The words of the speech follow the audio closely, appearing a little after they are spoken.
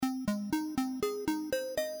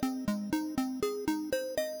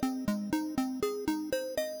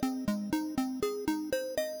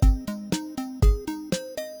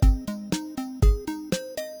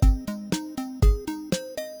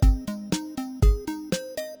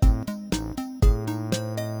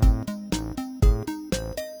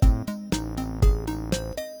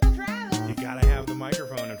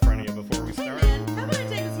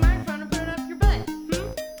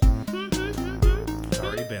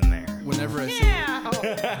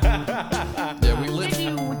Yeah, we Did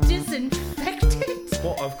you disinfect it?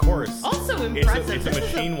 Well, of course. Also impressive. It's a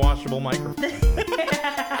machine washable microphone.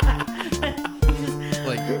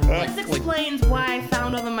 This explains why I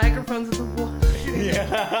found all the microphones in the washer.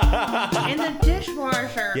 Yeah. In the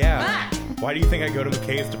dishwasher. Yeah. Fuck. Why do you think I go to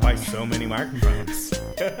McKay's to buy so many microphones?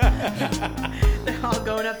 They're all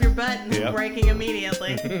going up your butt and Yep. breaking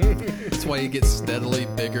immediately. That's why you get steadily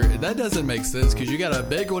bigger. That doesn't make sense because you got a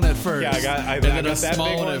big one at first. Yeah, I and then got a that small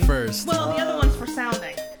big one one. at first. Well, the other one's for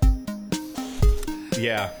sounding.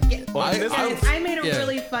 Yeah. Yeah. Well, I made a yeah.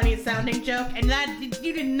 really funny sounding joke, and that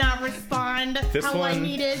you did not respond This how I one-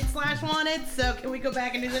 needed / wanted. So can we go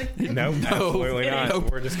back and do that again? No, absolutely not. Nope.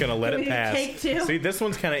 We're just gonna let Can it we pass. take two? See, this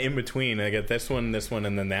one's kind of in between. I get this one,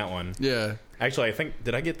 and then that one. Yeah. Actually, I think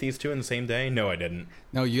did I get these two in the same day? No, I didn't.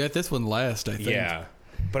 No, you got this one last, I think. Yeah,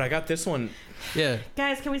 but I got this one. Yeah.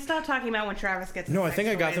 Guys, can we stop talking about when Travis gets? No, his I think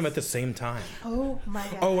I sex got them toys? at the same time. Oh my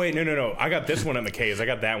god. Oh wait, no. I got this one at McKay's. I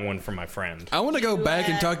got that one from my friend. I want to go back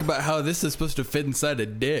and talk about how this is supposed to fit inside a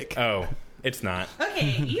dick. Oh, it's not.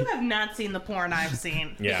 Okay, you have not seen the porn I've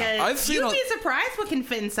seen. Yeah. Because I've seen you'd a- be surprised what can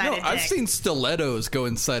fit inside No, a dick. I've seen stilettos go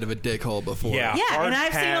inside of a dick hole before. Yeah. Yeah, Hard and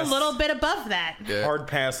I've seen pass. a little bit above that. Yeah. Hard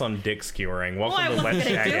pass on dick skewering. Well, I Welcome wasn't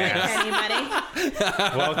to gonna Lex do it Shag to Ass.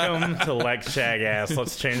 anybody. Welcome to Lex Shag Ass.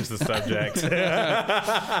 Let's change the subject.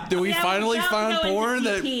 Do we Yeah, finally without find going porn into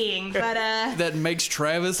that peeing, but that makes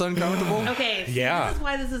Travis uncomfortable? okay, so Yeah. this is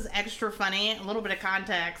why this is extra funny. A little bit of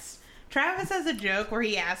context. Travis has a joke where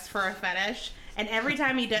he asks for a fetish, and every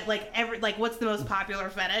time he does, what's the most popular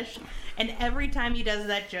fetish? And every time he does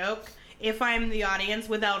that joke, if I'm the audience,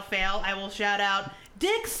 without fail, I will shout out,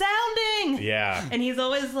 "Dick sounding!" Yeah. And he's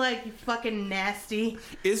always like, "You fucking nasty,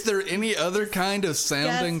 Is there any other kind of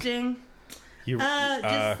sounding? disgusting." You,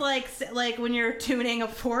 Just like when you're tuning a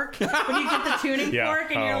fork, when you get the tuning yeah.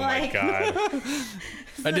 fork, and oh you're my like, god.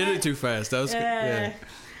 I did it too fast. That was Yeah.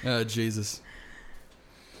 yeah. Oh Jesus.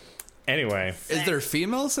 Anyway. Is there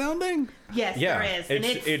female sounding? "Yes, Yeah, there is." And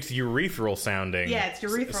it's urethral sounding. Yeah, it's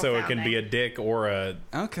urethral So it can sounding. be a dick or a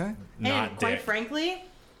Okay. not and quite dick. frankly,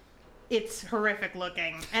 it's horrific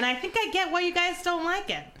looking. And I think I get why you guys don't like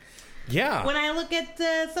it. Yeah. When I look at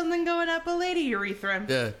something going up a lady urethra.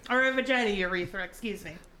 Yeah. Or a vagina urethra, excuse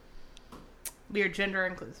me. We are gender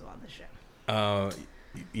inclusive on this show.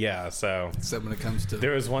 Yeah, so Except when it comes to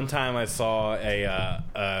there was one time I saw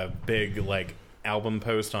a big like album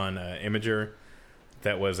post on Imager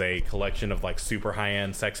that was a collection of like super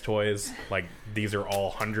high-end sex toys. Like these are all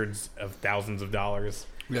hundreds of thousands of dollars.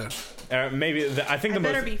 yeah. Maybe I think I the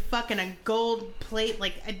better most be fucking a gold plate,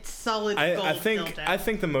 like a solid gold I think dildo. I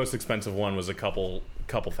think the most expensive one was a couple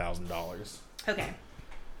 $1,000. Okay.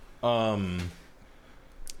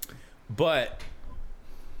 But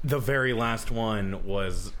the very last one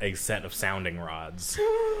was a set of sounding rods.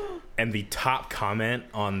 And the top comment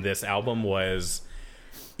on this album was,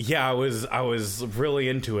 yeah, I was really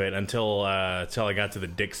into it until I got to the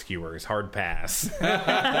dick skewers. Hard pass.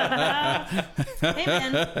 Hey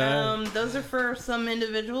man, those are for some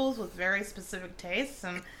individuals with very specific tastes,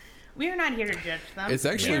 and we are not here to judge them. It's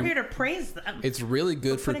actually- we're here to praise them. It's really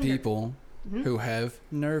good for putting their- people who have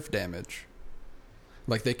nerve damage.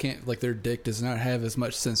 Like they can't, like their dick does not have as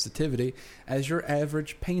much sensitivity as your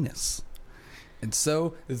average penis. And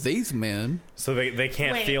so these men, So they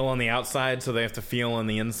can't Wait. feel on the outside, so they have to feel on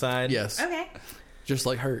the inside? yes, Okay. just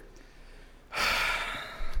like hurt.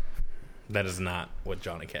 That is not what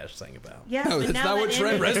Johnny Cash sang about. Yeah, No, but that's now not that what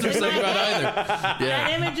Trent image- Reznor sang about either. That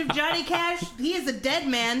Yeah, image of Johnny Cash, he is a dead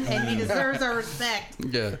man, and he deserves our respect.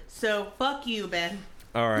 yeah. So fuck you, Ben.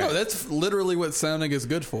 All right. No, that's literally what sounding is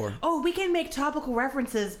good for. Oh, we can make topical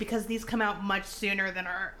references because these come out much sooner than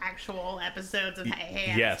our actual episodes of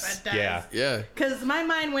Hey yes, That does. yeah. Yeah, Because my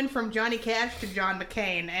mind went from Johnny Cash to John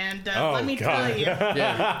McCain, and Oh, let me God. tell you,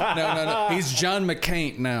 yeah. No. He's John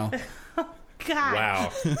McCain now. God,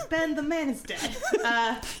 Wow. Ben, the man is dead.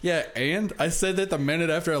 Yeah, and I said that the minute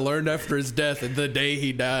after I learned after his death, the day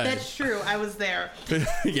he died. That's true. I was there.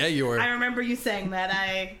 Yeah, you were. I remember you saying that.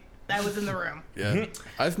 I was in the room. Yeah,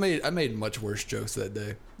 I made much worse jokes that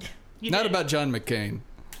day. You Not did. about John McCain.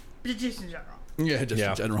 But just in general. Yeah, just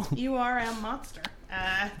Yeah. in general. You are a monster.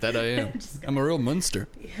 That I am. Just I'm a real monster.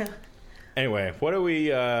 yeah. Anyway, what are we...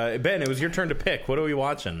 Ben, it was your turn to pick. What are we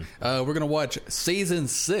watching? We're gonna watch season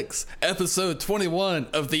 6, episode 21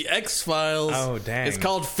 of the X-Files. Oh, dang. It's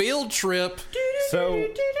called Field Trip. So,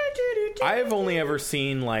 I've only ever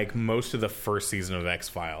seen like most of the first season of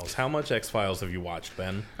X-Files. How much X-Files have you watched,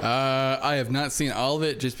 Ben? I have not seen all of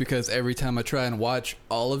it just because every time I try and watch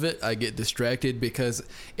all of it, I get distracted because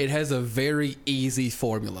it has a very easy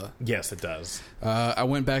formula. Yes, it does. I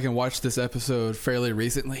went back and watched this episode fairly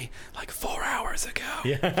recently, like 4 hours ago.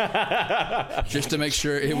 Yeah. Just to make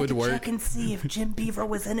sure it would work. Check and see if Jim Beaver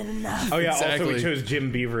was in it enough. Oh yeah, also Exactly. we chose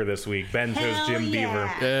Jim Beaver this week. Ben chose Hell Jim yeah.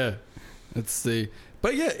 Beaver. Yeah. Let's see.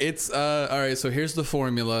 But yeah, it's all right, so here's the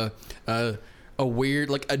formula. A weird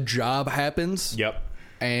a job happens. Yep.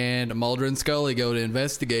 And Mulder and Scully go to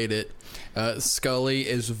investigate it. Scully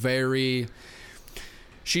is very...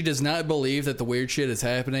 She does not believe that the weird shit is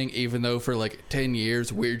happening, even though for like 10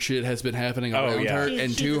 years, weird shit has been happening around yeah. her She's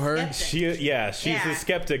and a to her. skeptic. She's Yeah. a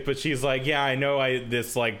skeptic, but she's like, yeah, I know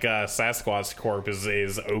this Sasquatch corp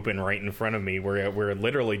is open right in front of me. We're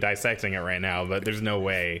literally dissecting it right now, but there's no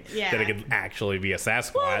way Yeah. that it could actually be a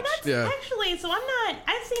Sasquatch. Well, that's Yeah. actually, so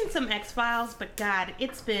I've seen some X-Files, but God,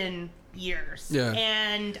 it's been years. Yeah.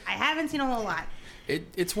 And I haven't seen a whole lot.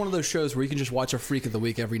 It's one of those shows where you can just watch a Freak of the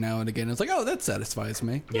Week every now and again. It's like, oh, that satisfies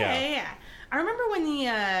me. Yeah. I remember when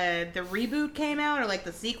the reboot came out, or like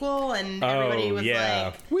the sequel, and everybody was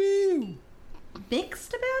like Woo!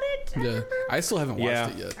 mixed about it. I Yeah. remember. I still haven't watched yeah,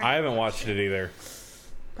 it yet. I haven't watched it either.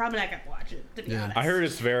 Probably not gonna watch it, to be Yeah. honest. I heard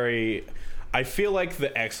it's very. I feel like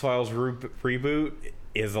the X-Files reboot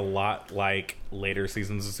is a lot like later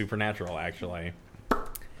seasons of Supernatural. Actually,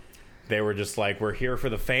 they were just like, we're here for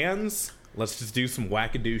the fans. Let's just do some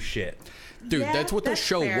wackadoo shit. Dude, Yeah, that's what the that's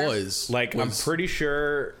show fair. was. Like, I'm was- pretty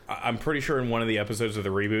sure in one of the episodes of the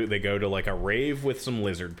reboot they go to like a rave with some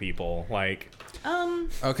lizard people. Like,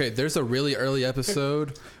 Okay, there's a really early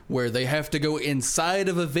episode where they have to go inside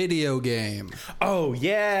of a video game. oh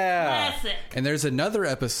yeah, Classic. And there's another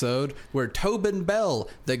episode where Tobin Bell,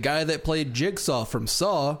 the guy that played Jigsaw from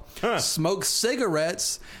Saw, smokes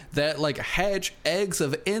cigarettes that hatch eggs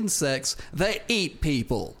of insects that eat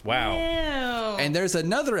people. wow. Ew. And there's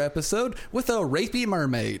another episode with a rapey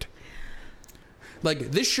mermaid.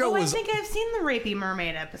 This show I was think I've seen the Rapey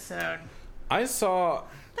Mermaid episode. I saw.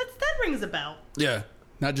 That rings a bell. yeah,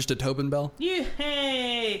 not just a Tobin Bell. You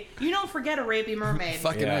don't forget a Rapey Mermaid.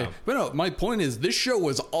 Fucking Yeah. A. But no, my point is this show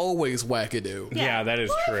was always wackadoo. Yeah, that is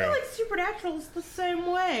well, true. I feel like Supernatural's the same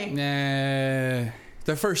way. Nah,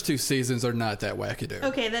 the first 2 seasons are not that wackadoo.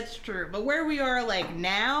 Okay, that's true. But where we are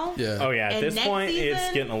now, Yeah. Oh yeah, at And this next point it's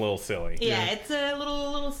season- getting a little silly. yeah, it's a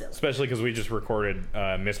little silly. Especially because we just recorded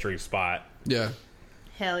Mystery Spot. Yeah.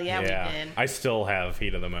 Hell yeah, we did. I still have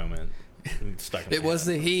heat of the moment. Stuck in It my was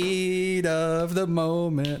head. the heat of the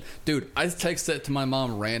moment. Dude, I text that to my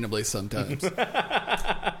mom randomly sometimes.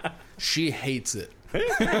 She hates it.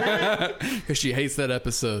 Because she hates that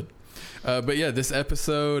episode. But yeah, this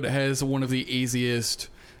episode has one of the easiest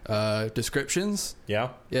descriptions. Yeah.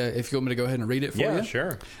 Yeah, if you want me to go ahead and read it for Yeah, you.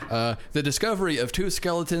 sure. The discovery of 2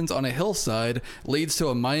 skeletons on a hillside leads to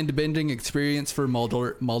a mind-bending experience for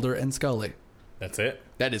Mulder and Scully. That's it.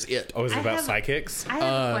 That is it. Oh, is it I about have- psychics? I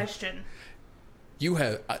have a question. You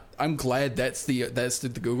have. I'm glad that's the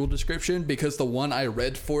Google description, because the one I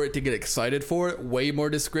read for it to get excited for it, way more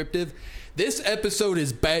descriptive. This episode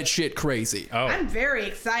is batshit crazy. Oh, I'm very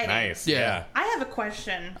excited. nice. Yeah. Yeah. I have a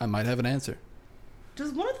question. I might have an answer.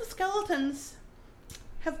 Does one of the skeletons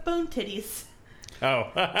have bone titties Oh.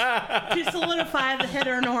 to solidify the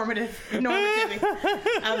heteronormativity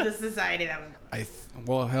of the society?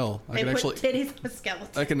 Well, hell, I They can put actually. titties on a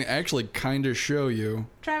skeleton. I can actually kind of show you.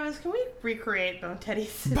 Travis, can we recreate bone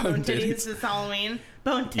titties? Bone titties. titties this Halloween.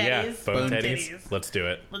 Bone Yeah, titties. bone teddies. Let's do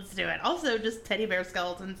it. Let's do it. Also, just teddy bear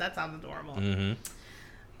skeletons. That sounds adorable.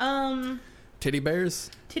 Mm-hmm. Titty bears.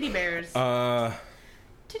 Titty bears.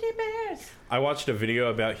 Titty bears. I watched a video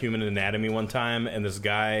about human anatomy one time, and this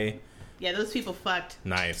guy, Yeah, those people fucked.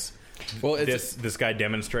 nice. Well, it's This guy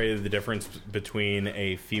demonstrated the difference between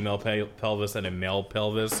a female pelvis and a male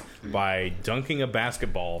pelvis by dunking a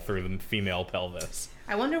basketball through the female pelvis.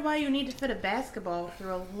 I wonder why you need to fit a basketball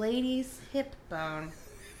through a lady's hip bone.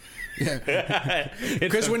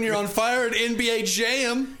 because when you're on fire at NBA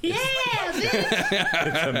Jam. Yeah, bitch.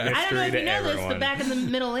 It's a mystery I don't know if to you know this, everyone. but back in the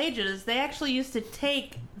Middle Ages, they actually used to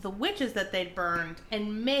take the witches that they'd burned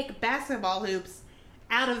and make basketball hoops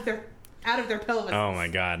out of their pelvis. Oh my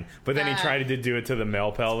god! But then he tried to do it to the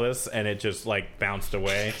male pelvis, and it just bounced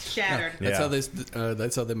away. Shattered. That's Yeah.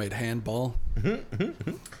 that's how they made handball.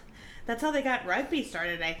 That's how they got rugby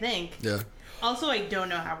started, I think. Yeah. Also, I don't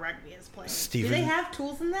know how rugby is played. Do Steven- they have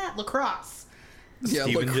tools in that? Lacrosse. Yeah,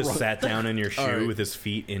 Steven just lacrosse. sat down in your shoe All right. with his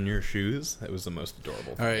feet in your shoes. That was the most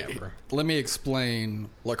adorable All thing right, ever. let me explain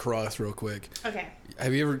lacrosse real quick. Okay.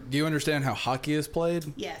 Do you understand how hockey is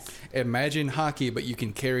played? Yes. Imagine hockey, but you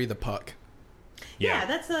can carry the puck. Yeah,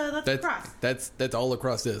 that's lacrosse. That's all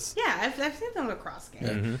lacrosse is. Yeah, I've seen the lacrosse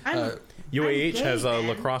game. Uh, UAH gay, has a man.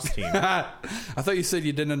 lacrosse team. I thought you said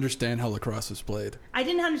you didn't understand how lacrosse was played. I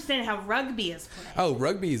didn't understand how rugby is played. Oh,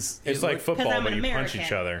 rugby's It's like football, I'm but an you punch American.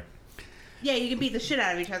 each other. Yeah, you can beat the shit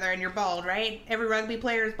out of each other and you're bald, right? Every rugby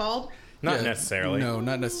player is bald? Not Yeah, necessarily. No,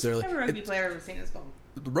 not necessarily. Every rugby player I've ever seen is bald.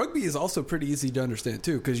 Rugby is also pretty easy to understand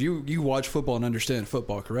too, because you watch football and understand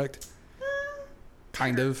football, correct?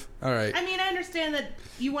 Kind of. All right. I mean, I understand that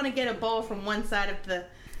you want to get a ball from one side of the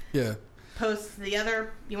Yeah. post to the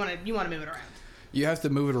other. You want to move it around. You have to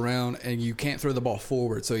move it around, and you can't throw the ball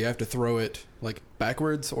forward, so you have to throw it like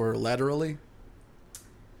backwards or laterally.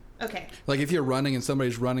 Okay. Like if you're running and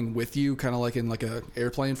somebody's running with you, kind of like in like a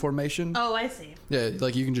airplane formation. Oh, I see. Yeah,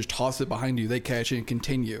 like you can just toss it behind you, they catch it and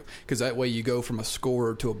continue, because that way you go from a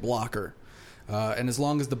scorer to a blocker. And as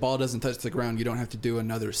long as the ball doesn't touch the ground, you don't have to do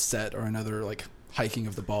another set or another like hiking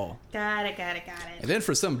of the ball. Got it. And then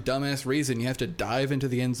for some dumbass reason, you have to dive into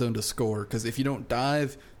the end zone to score, because if you don't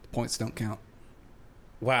dive, the points don't count.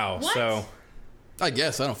 Wow. What? So I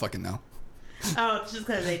guess, I don't fucking know. Oh, it's just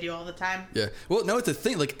because they do all the time. Yeah. Well, no, it's a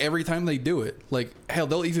thing. Like every time they do it, like hell,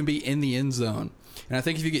 they'll even be in the end zone. And I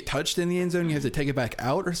think if you get touched in the end zone, you have to take it back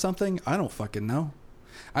out or something. I don't fucking know.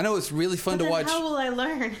 I know it's really fun But to then watch. how will I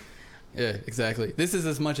learn? Yeah, exactly. This is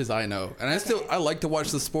as much as I know. And I like to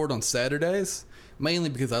watch the sport on Saturdays, mainly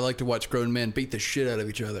because I like to watch grown men beat the shit out of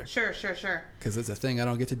each other. Sure. Because it's a thing I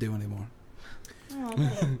don't get to do anymore.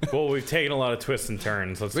 Oh, well, we've taken a lot of twists and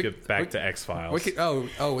turns. Let's get back to X Files.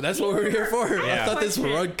 Oh, that's what we're here for. Yeah. I thought this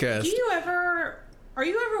was Rugcast. Are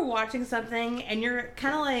you ever watching something and you're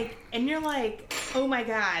kind of like, oh my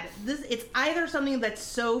god, it's either something that's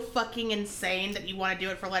so fucking insane that you want to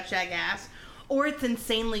do it for Let's Shag Ass, or it's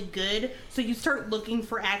insanely good, so you start looking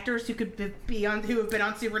for actors who could who have been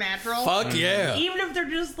on Supernatural. Fuck yeah. Even if they're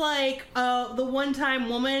just like the one-time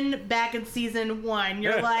woman back in season 1,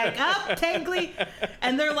 you're like, technically,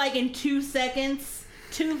 and they're like in 2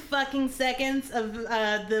 fucking seconds of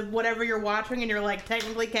the whatever you're watching, and you're like,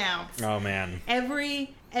 technically counts. Oh man.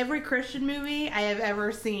 Every Christian movie I have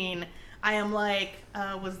ever seen, I am like,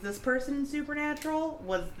 was this person in Supernatural?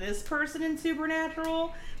 Was this person in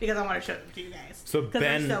Supernatural? Because I want to show them to you guys. So because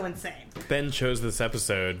they're so insane. Ben chose this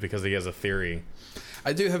episode because he has a theory.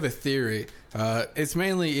 I do have a theory.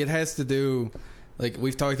 It has to do, like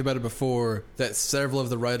we've talked about it before, that several of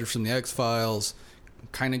the writers from the X-Files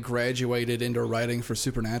kind of graduated into writing for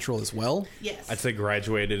Supernatural as well. Yes. I'd say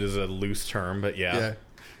graduated is a loose term, but yeah.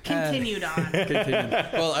 Continued on. Continued.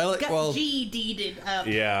 Well, GED'd up.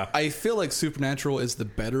 Yeah. I feel like Supernatural is the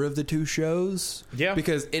better of the two shows. Yeah.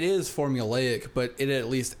 Because it is formulaic, but it at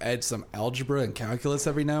least adds some algebra and calculus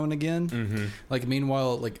every now and again. Mm-hmm. Like,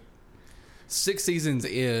 meanwhile, 6 seasons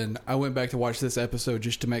in, I went back to watch this episode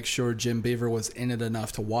just to make sure Jim Beaver was in it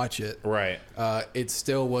enough to watch it. Right. It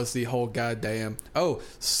still was the whole goddamn,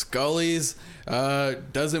 Scully's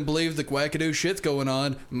doesn't believe the wackadoo shit's going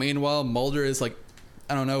on. Meanwhile, Mulder is like,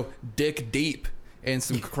 I don't know, dick deep in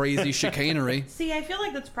some crazy chicanery. See, I feel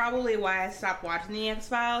like that's probably why I stopped watching the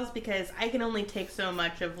X-Files, because I can only take so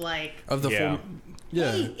much of Yeah.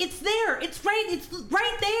 Hey, it's there. It's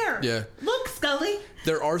right there. Yeah. Look, Scully.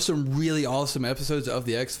 There are some really awesome episodes of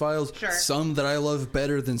the X-Files. Sure. Some that I love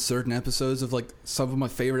better than certain episodes of some of my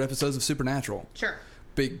favorite episodes of Supernatural. Sure.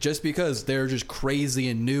 Just because they're just crazy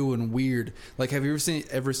and new and weird. Like, have you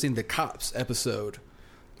ever seen the Cops episode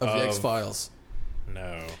of the X-Files?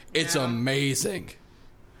 No. It's No. amazing.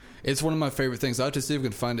 It's one of my favorite things. I'll have to see if we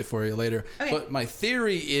can find it for you later. Okay. But my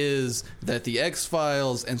theory is that the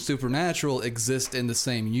X-Files and Supernatural exist in the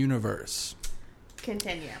same universe.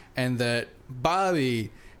 Continue. And that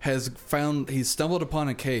Bobby he's stumbled upon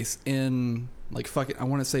a case in, I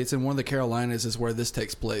want to say it's in one of the Carolinas is where this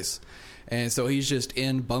takes place. And so he's just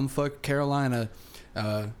in bumfuck Carolina,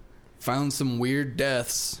 found some weird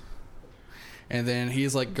deaths. And then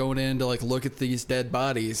he's going in to look at these dead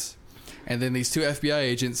bodies. And then these 2 FBI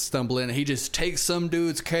agents stumble in and he just takes some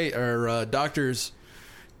dude's doctor's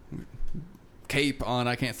cape on.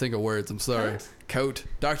 I can't think of words. I'm sorry. Coat.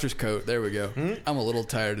 Doctor's coat. There we go. I'm a little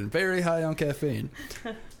tired and very high on caffeine.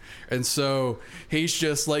 And so he's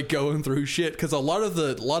just going through shit because a lot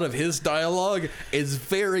of his dialogue is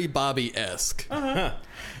very Bobby-esque. Uh-huh.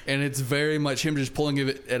 And it's very much him just pulling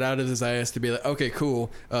it out of his ass to be like, okay,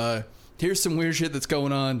 cool. Here's some weird shit that's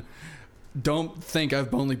going on. Don't think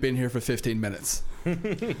I've only been here for 15 minutes.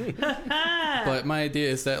 But my idea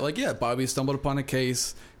is that, like, yeah, Bobby stumbled upon a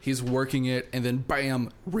case, he's working it, and then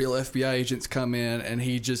bam, real FBI agents come in, and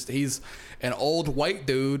he's an old white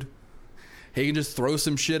dude. He can just throw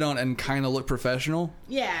some shit on and kind of look professional.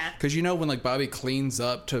 Yeah. Because you know when, like, Bobby cleans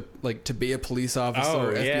up to be a police officer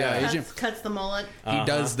or FBI agent, Cuts the mullet. he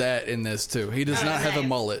does that in this too. He does not have a nice.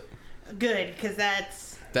 mullet. Good, because that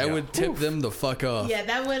Would tip them the fuck off. Yeah,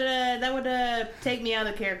 that would take me out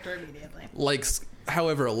of the character immediately.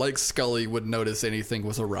 However, like Scully would notice anything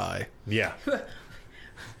was awry. Yeah.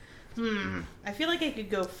 I feel like I could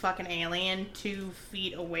go fucking alien 2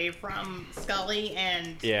 feet away from Scully,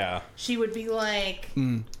 and Yeah. she would be like,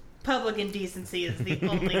 public indecency is the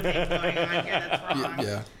only thing going on here that's wrong.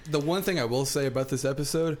 Yeah. The one thing I will say about this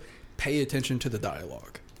episode, pay attention to the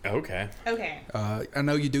dialogue. Okay. Okay. I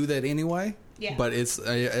know you do that anyway. Yeah. But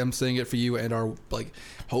I am saying it for you and our, like,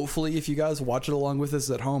 hopefully if you guys watch it along with us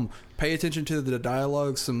at home, pay attention to the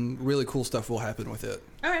dialogue. Some really cool stuff will happen with it.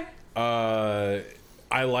 All right.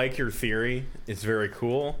 I like your theory. It's very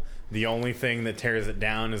cool. The only thing that tears it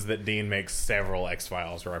down is that Dean makes several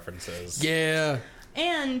X-Files references. Yeah.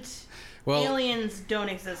 And Well, aliens don't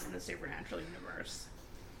exist in the supernatural universe.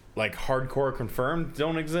 Like hardcore confirmed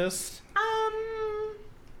don't exist.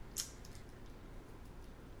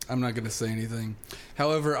 I'm not going to say anything.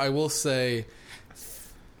 However, I will say,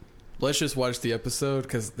 let's just watch the episode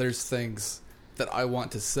because there's things that I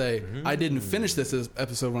want to say. I didn't finish this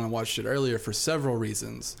episode when I watched it earlier for several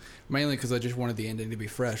reasons. Mainly because I just wanted the ending to be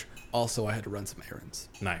fresh. Also, I had to run some errands.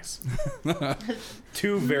 Nice.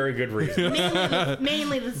 2 very good reasons.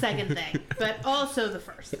 Mainly the second thing, but also the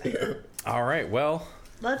first thing. All right. Well,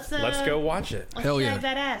 Let's go watch it. Let's Hell drag yeah.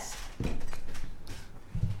 that ass.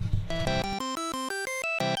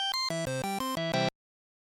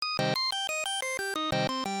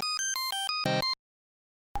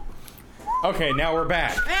 Okay, now we're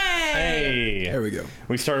back. Hey! There we go.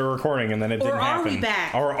 We started recording and then it didn't Or are happen. we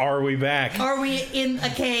back? Or are we back? Are we in a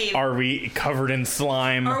cave? Are we covered in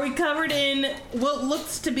slime? Are we covered in what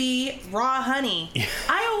looks to be raw honey?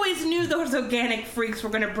 I always knew those organic freaks were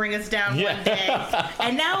going to bring us down one day.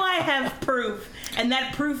 And now I have proof. And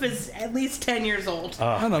that proof is at least 10 years old. Oh,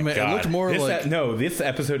 I don't know, my man. It God. looked more like... this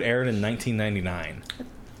episode aired in 1999.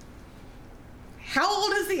 How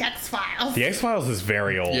old is the X-Files? The X-Files is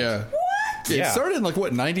very old. Yeah. What? It Yeah. started in, like,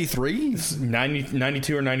 what, 93?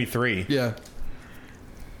 92 or 93. Yeah.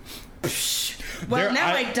 Well, There- now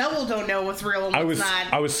I- I double don't know what's real and I what's was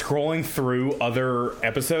not. scrolling through other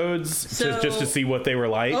episodes So- just to see what they were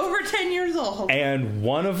like. Over 10 years old. And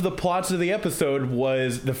one of the plots of the episode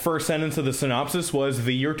was the first sentence of the synopsis was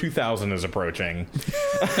the year 2000 is approaching.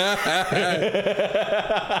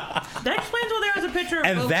 That explains why there was a picture of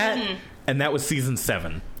Bill Clinton. And that was season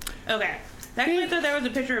 7. Okay. That explains why there was a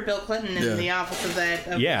picture of Bill Clinton in Yeah. the office of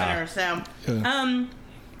that Yeah. dinner. So, Yeah.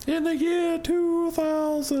 In the year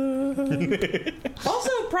 2000. also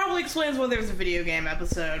probably explains why there's a video game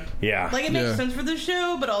episode. Yeah. Like, it makes Yeah. sense for the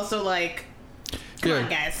show, but also, like, come on,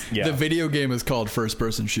 guys. Yeah. The video game is called First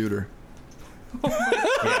Person Shooter.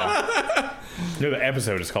 Yeah. No, the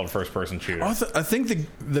episode is called First Person Shooter. I think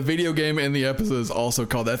the video game in the episode is also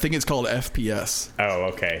called... I think it's called FPS. Oh,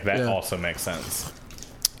 okay. That Yeah. also makes sense.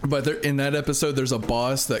 But in that episode, there's a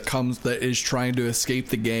boss that is trying to escape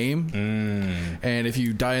the game. And if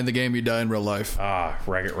you die in the game, you die in real life. Ah,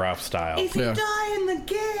 Wreck-It Ralph style. If you Yeah. die in the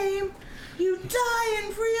game, you die in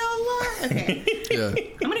real life. Okay. Yeah.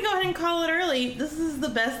 I'm going to go ahead and call it early. This is the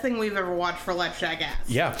best thing we've ever watched for Let's Jackass.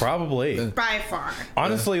 Yeah, probably. By far.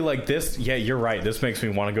 Honestly, like this, yeah, you're right. This makes me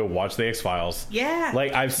want to go watch the X-Files. Yeah.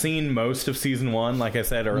 Like, I've seen most of season 1, like I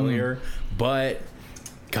said earlier, but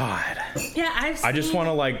God, Yeah, I just want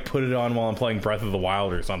to like put it on while I'm playing Breath of the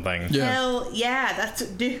Wild or something. Yeah. Hell yeah, that's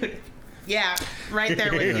dude. Yeah, right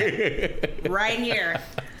there with you. Right here.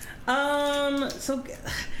 So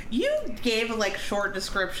you gave a like short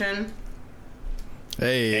description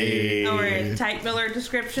Hey. or a tight Miller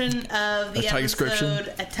description of the A tight episode. description?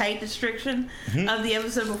 A tight description of the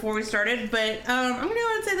episode before we started. But I'm gonna go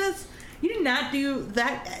ahead and say this: you did not do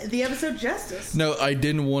the episode justice. No, I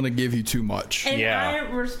didn't want to give you too much. And Yeah.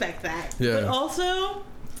 I respect that. Yeah. But also,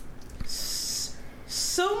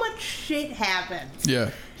 so much shit happened.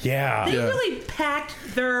 Yeah. Yeah. They Yeah. really packed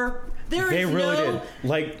their. They really did.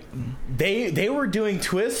 Like they were doing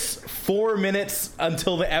twists 4 minutes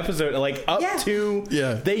until the episode, like up Yeah. to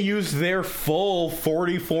Yeah. They used their full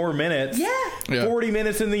 44 minutes. Yeah. Yeah. 40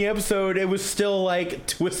 minutes in the episode, it was still like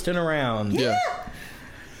twisting around. Yeah.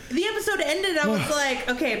 the episode ended, I was like,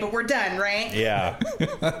 okay, but we're done, right? Yeah.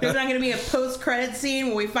 There's not going to be a post-credit scene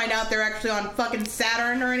where we find out they're actually on fucking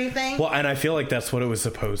Saturn or anything. Well, and I feel like that's what it was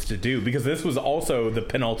supposed to do, because this was also the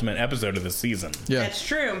penultimate episode of the season. Yeah. That's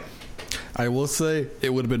true. I will say it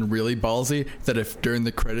would have been really ballsy that if during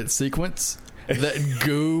the credit sequence that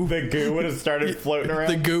goo The goo would have started floating around.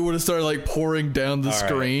 the goo would have started like pouring down the All right.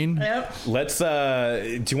 screen. Yep. Let's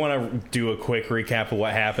do you want to do a quick recap of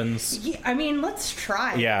what happens? Yeah, I mean, let's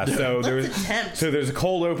try. Yeah, so attempt. there's a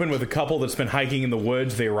cold open with a couple that's been hiking in the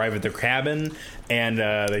woods. They arrive at their cabin and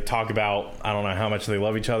they talk about, I don't know how much they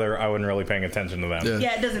love each other. I wasn't really paying attention to them. Yeah.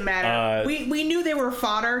 Yeah, it doesn't matter. We knew they were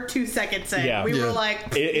fodder 2 seconds in. Yeah. We Yeah. were like,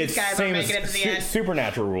 It's these guys same are as making it to the end.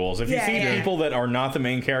 supernatural rules. If Yeah, you see yeah. people that are not the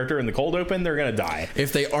main character in the cold open, they're gonna die.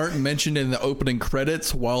 If they aren't mentioned in the opening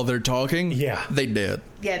credits while they're talking, Yeah. they did.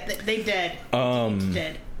 Yeah, they did. They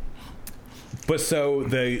did. But so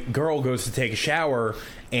the girl goes to take a shower,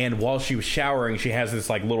 and while she was showering, she has this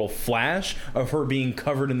like little flash of her being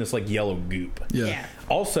covered in this like yellow goop. Yeah. Yeah.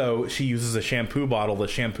 Also, she uses a shampoo bottle. The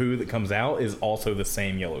shampoo that comes out is also the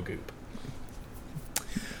same yellow goop.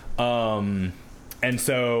 And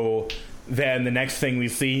so then the next thing we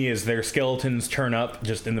see is their skeletons turn up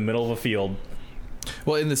just in the middle of a field.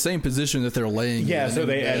 Well, in the same position that they're laying. Yeah, in. so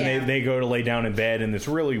Yeah. they go to lay down in bed in this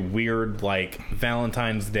really weird like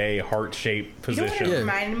Valentine's Day heart-shaped You know what position. it Yeah.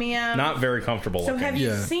 reminded me of? Not very comfortable. So looking. have you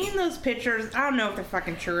Yeah. seen those pictures? I don't know if they're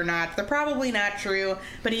fucking true or not. They're probably not true.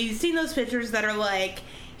 But have you seen those pictures that are like,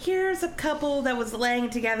 here's a couple that was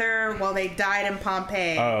laying together while they died in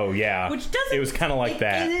Pompeii? Oh yeah, Which doesn't. It was kind of like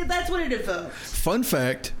that. That's what it evokes. Fun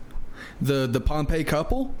fact: the Pompeii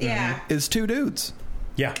couple Yeah. is 2 dudes.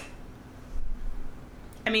 Yeah.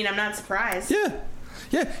 I mean, I'm not surprised. Yeah,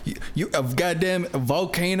 yeah. You a goddamn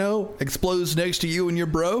volcano explodes next to you and your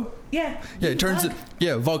bro. Yeah. Yeah, it turns it.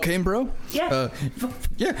 Yeah, volcano bro. Yeah.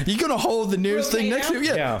 Yeah, you gonna hold the nearest thing next to you.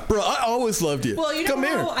 Volcano? Yeah. Yeah. Bro, I always loved you. Well, you know Come how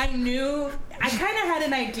here. I knew? I kind of had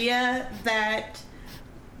an idea that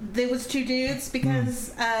there was 2 dudes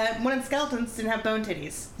because one of the skeletons didn't have bone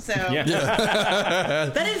titties. So Yeah.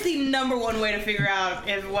 that is the number one way to figure out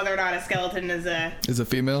if whether or not a skeleton is a Is a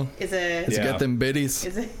female? is It's Yeah. got them biddies.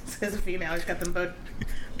 is a female. He's got them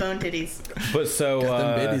bone titties. But so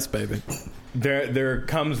Them biddies, baby. there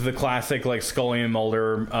comes the classic like Scully and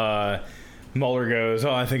Mulder. Mulder goes,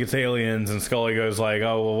 "Oh, I think it's aliens," and Scully goes like,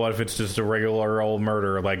 "Oh, well, what if it's just a regular old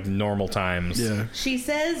murder like normal times?" Yeah. She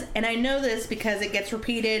says, and I know this because it gets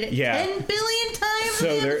repeated Yeah. 10 billion times So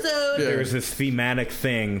in the episode. Yeah. there's this thematic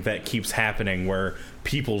thing that keeps happening where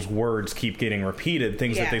people's words keep getting repeated,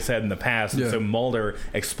 things Yeah. that they said in the past. And Yeah. so Mulder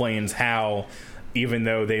explains how, even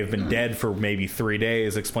though they've been dead for maybe 3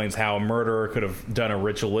 days, explains how a murderer could have done a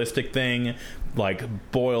ritualistic thing, like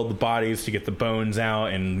boiled the bodies to get the bones out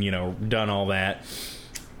and, you know, done all that.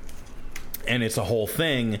 And it's a whole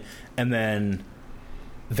thing. And then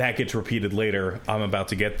that gets repeated later. I'm about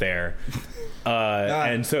to get there.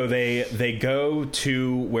 And so they go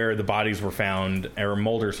to where the bodies were found, or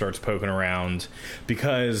Mulder starts poking around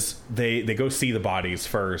because they go see the bodies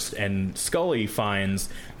first, and Scully finds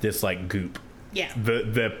this like goop, Yeah.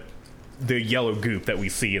 the yellow goop that we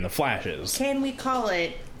see in the flashes, Can we call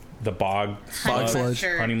it the bog Bog sludge.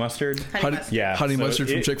 mustard? honey mustard. Honey mustard. Yeah, Honey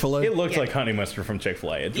mustard from Chick-fil-A? It looked Yeah. like honey mustard from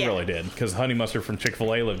Chick-fil-A. It Yeah. really did, because honey mustard from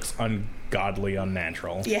Chick-fil-A looks ungodly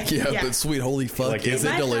unnatural. Yeah. Yeah, but sweet holy fuck, Like, is in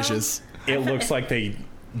it my delicious? It looks like they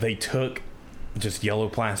took just yellow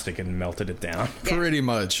plastic and melted it down. Yeah. Pretty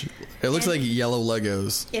much. It looks And- like yellow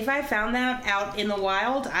Legos. If I found that out in the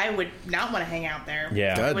wild, I would not want to hang out there.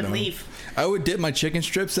 Yeah. I God, would no. leave. I would dip my chicken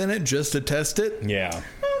strips in it just to test it. Yeah.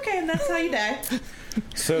 Okay, and that's how you die.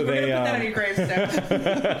 So We're they gonna put that on your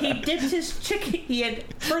gravestone. He dipped his chicken. He had,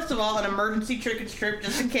 first of all, an emergency chicken strip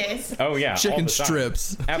just in case. oh yeah, all Chicken the time.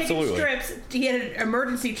 strips. Absolutely. Chicken strips. He had an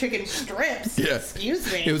emergency chicken strips. Yeah. Excuse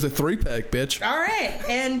me. It was a 3-pack, bitch. All right,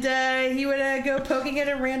 and he would go poking it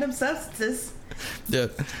at random substances. Yeah.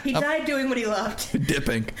 He I'm died doing what he loved.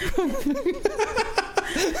 dipping.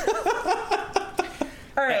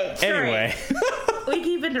 All right. sorry. Anyway, We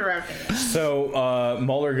keep interrupting. so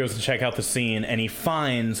Mulder goes to check out the scene, and he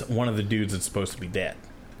finds one of the dudes that's supposed to be dead.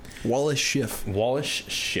 Wallace Schiff. Wallace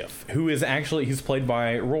Schiff, who is actually, he's played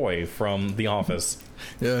by Roy from The Office,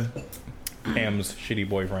 Yeah. Pam's shitty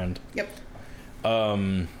boyfriend. Yep.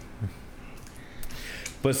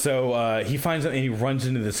 But so he finds it and he runs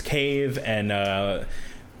into this cave,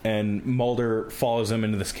 and Mulder follows him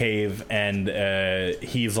into this cave, and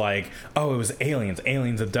he's like, "Oh, it was aliens.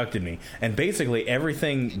 Aliens abducted me." And basically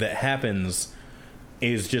everything that happens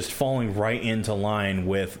is just falling right into line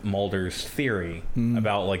with Mulder's theory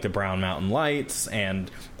about like the Brown Mountain Lights and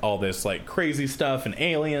all this like crazy stuff and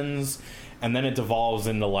aliens, and then it devolves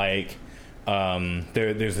into like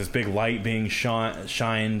there's this big light being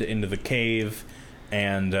shined into the cave,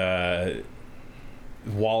 and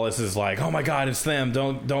Wallace is like, oh my god, it's them,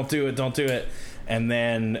 don't do it, and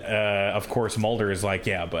then of course Mulder is like,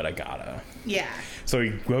 yeah, but I gotta. Yeah. So he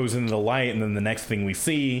goes into the light, and then the next thing we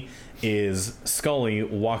see is Scully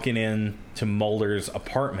walking in to Mulder's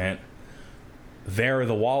apartment. There are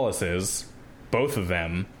the Wallaces, both of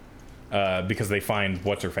them, because they find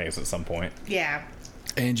what's-her-face at some point. Yeah.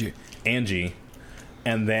 Angie. And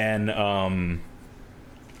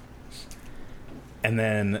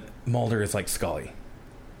then Mulder is like, Scully,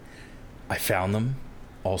 I found them.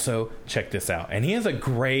 Also, check this out. And he has a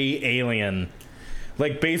gray alien.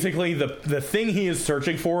 Like, basically, the thing he is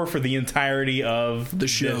searching for the entirety of the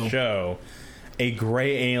show. A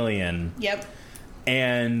gray alien. Yep.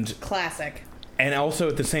 And... classic. And also,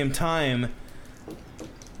 at the same time,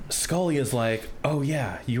 Scully is like, oh,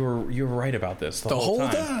 yeah, you were right about this the whole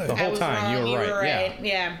time. The whole time, you were right.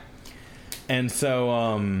 Yeah. And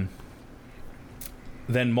so,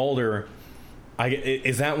 then Mulder...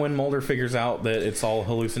 is that when Mulder figures out that it's all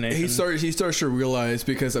hallucination? He starts to realize,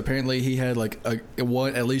 because apparently he had like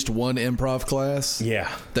at least one improv class. Yeah.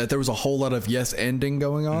 That there was a whole lot of yes ending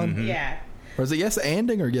going on. Mm-hmm. Yeah. Or is it yes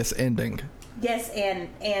ending or yes ending? Yes and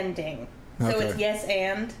ending. So Okay. it's yes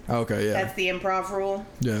and. Okay, yeah. That's the improv rule.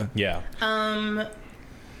 Yeah. Yeah. I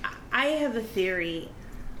have a theory.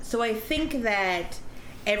 So I think that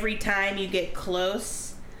every time you get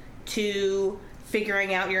close to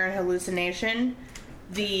figuring out you're in hallucination,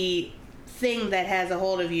 the thing that has a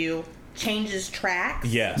hold of you changes tracks.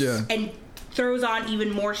 Yes. Yeah. And throws on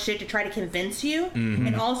even more shit to try to convince you,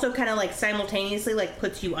 and also kind of like simultaneously like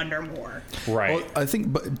puts you under more. Right. Well, I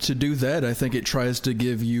think, but to do that, I think it tries to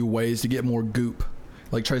give you ways to get more goop.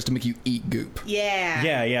 Like, tries to make you eat goop.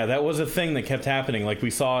 Yeah. Yeah, that was a thing that kept happening. Like, we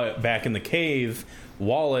saw it back in the cave.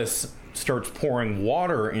 Wallace starts pouring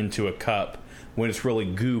water into a cup when it's really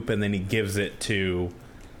goop, and then he gives it to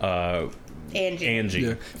Angie.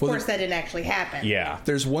 Yeah. Of course, that didn't actually happen. Yeah.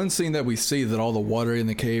 There's one scene that we see that all the water in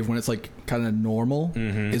the cave, when it's like kind of normal,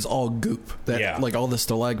 is all goop. That like all the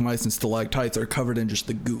stalagmites and stalactites are covered in just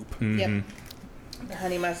the goop. Yep. The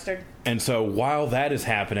honey mustard. And so while that is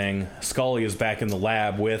happening, Scully is back in the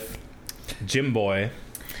lab with Jim Boy,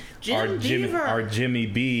 our Jimmy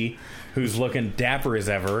B, who's looking dapper as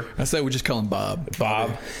ever. I say we just call him Bob.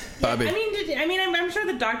 Bobby. I'm sure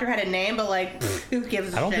the doctor had a name, but like, who gives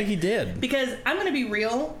a shit? I don't think he did. Because I'm gonna be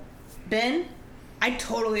real, Ben. I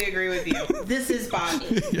totally agree with you. This is Bobby.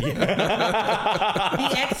 The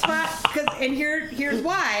X-Files, and here's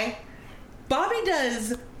why. Bobby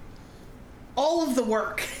does all of the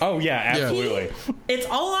work. Oh yeah, absolutely. It's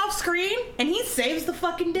all off screen, and he saves the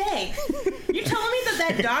fucking day. You telling me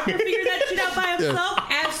that doctor figured that shit out by himself?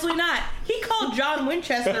 Yeah. Absolutely not. He called John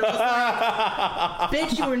Winchester and was like,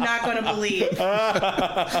 bitch, you are not going to believe.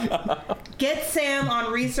 Get Sam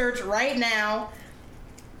on research right now.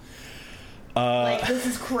 Like, this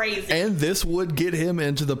is crazy. And this would get him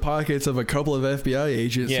into the pockets of a couple of FBI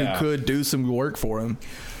agents who could do some work for him.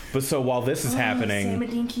 But so while this is happening... Sam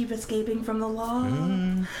and Dean keep escaping from the law.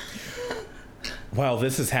 While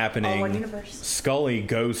this is happening, one universe. Scully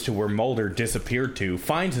goes to where Mulder disappeared to,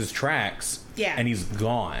 finds his tracks, and he's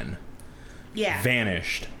gone. Yeah.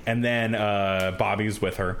 Vanished. And then Bobby's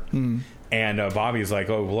with her. And Bobby's like,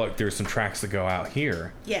 oh, look, there's some tracks that go out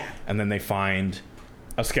here. Yeah. And then they find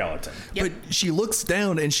a skeleton. Yep. But she looks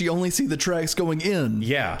down and she only sees the tracks going in.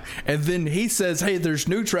 Yeah. And then he says, hey, there's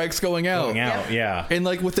new tracks going out. Yeah. And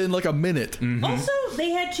like within like a minute. Also, they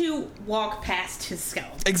had to walk past his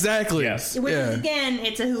skeleton. Exactly. Yes. Which is, again,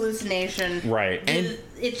 it's a hallucination. Right. And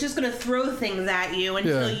it's just going to throw things at you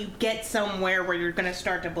until you get somewhere where you're going to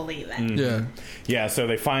start to believe it. Yeah. Yeah, so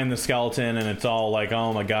they find the skeleton and it's all like,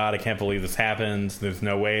 oh my god, I can't believe this happens. There's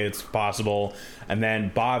no way it's possible. And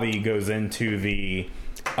then Bobby goes into the...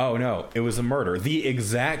 Oh no, it was a murder. The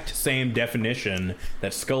exact same definition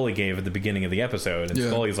that Scully gave at the beginning of the episode. And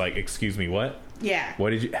Scully's like, excuse me, what? Yeah.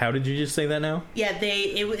 How did you just say that now? Yeah,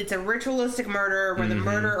 it's a ritualistic murder where the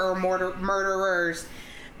murderer or murderers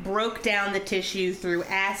broke down the tissue through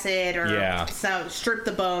acid or stripped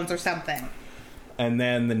the bones or something. And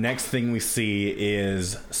then the next thing we see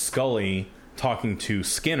is Scully talking to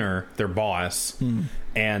Skinner, their boss.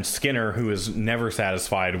 And Skinner, who is never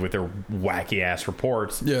satisfied with their wacky ass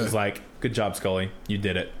reports, is like, "Good job, Scully. You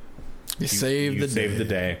did it. You saved the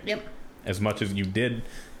day. Yep. As much as you did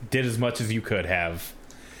as much as you could have."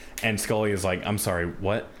 And Scully is like, I'm sorry,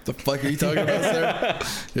 what? The fuck are you talking about,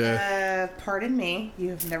 sir? Yeah. Pardon me. You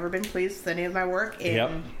have never been pleased with any of my work in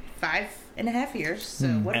Yep. 5.5 years. So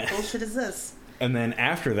what bullshit is this? And then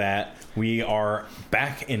after that, we are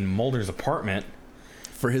back in Mulder's apartment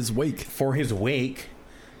For his wake. for his wake,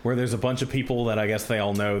 where there's a bunch of people that I guess they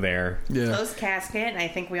all know there. Yeah. Closed casket, and I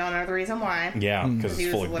think we all know the reason why. Yeah, because He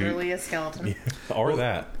it's was full of literally a skeleton. or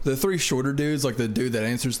that. The three shorter dudes, like the dude that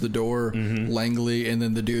answers the door, Langley, and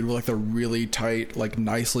then the dude with like the really tight, like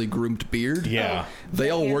nicely groomed beard. Yeah, They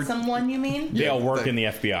all work. Someone, you mean? they all work they- in the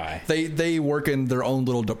FBI. They work in their own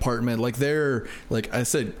little department. Like they're like I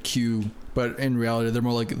said Q, but in reality they're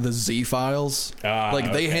more like the Z files. Like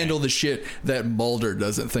they okay. handle the shit that Mulder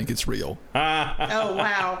doesn't think it's real. Oh,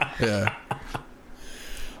 wow. Yeah.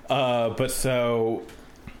 But so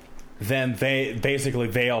then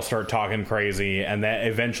they all start talking crazy, and that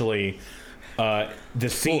eventually the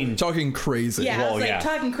scene. Talking crazy. Yeah, I Well, was like yeah.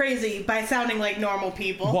 talking crazy by sounding like normal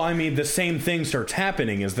people. Well, I mean, the same thing starts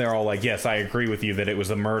happening. Is they're all like, "Yes, I agree with you that it was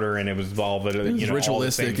a murder and it was all the It was all the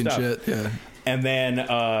ritualistic same and stuff." shit. Yeah. And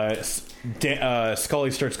then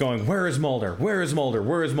Scully starts going, "Where is Mulder? Where is Mulder?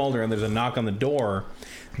 Where is Mulder?" And there's a knock on the door.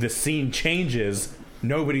 The scene changes.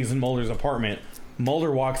 Nobody's in Mulder's apartment.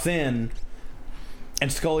 Mulder walks in,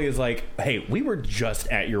 and Scully is like, "Hey, we were just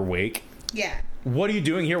at your wake. Yeah. What are you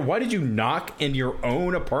doing here? Why did you knock in your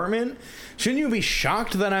own apartment? Shouldn't you be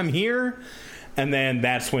shocked that I'm here?" And then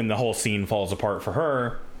that's when the whole scene falls apart for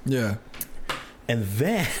her. Yeah. And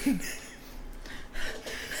then...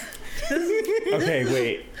 okay,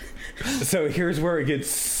 wait. So here's where it gets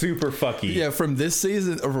super fucky. Yeah, from this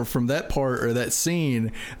season, or from that part, or that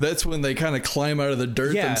scene, that's when they kind of climb out of the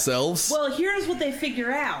dirt Yeah. themselves. Well, here's what they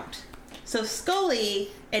figure out. So Scully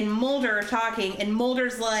and Mulder are talking, and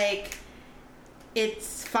Mulder's like,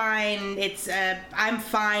 "It's fine. I'm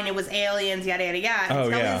fine. It was aliens. Yada yada yada." And Oh,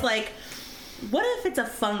 Scully's yeah. like, "What if it's a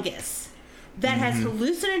fungus that has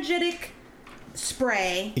hallucinogenic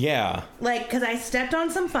spray?" Yeah. Like, because I stepped on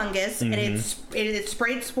some fungus and it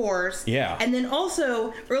sprayed spores. Yeah. And then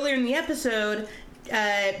also earlier in the episode,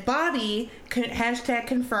 Bobby hashtag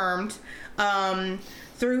confirmed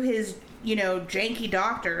through his janky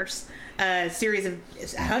doctors, series of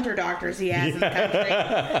hunter doctors he has in the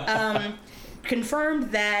country.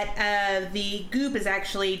 Confirmed that the goop is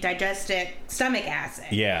actually digestic stomach acid.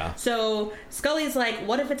 Yeah. So Scully's like,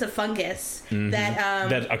 what if it's a fungus that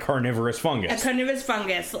That's a carnivorous a fungus. carnivorous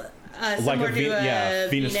fungus, Like similar a to a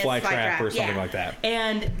Venus flytrap or something yeah. like that.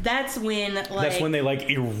 And that's when That's when they like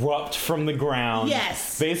erupt from the ground.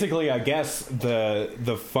 Yes. Basically, I guess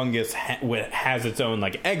the fungus has its own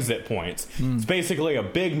like exit points. It's basically a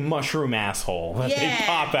big mushroom asshole that they Yeah.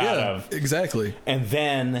 pop out Yeah, of. exactly. And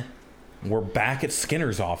then we're back at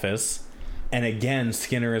Skinner's office, and again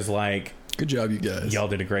Skinner is like, Good job, you guys. "Y'all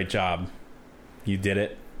did a great job. You did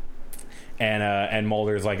it." And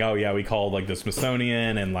Mulder's like, "Oh yeah, we called like the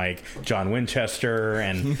Smithsonian and like John Winchester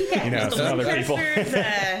and some other people."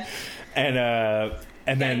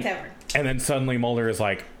 And then covered. and then suddenly Mulder is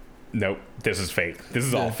like, "Nope, this is fake. This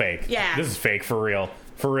is all fake. Yeah. This is fake for real.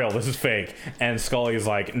 For real, this is fake." And Scully's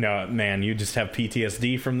like, "No, man, you just have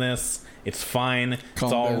PTSD from this. It's fine. Calm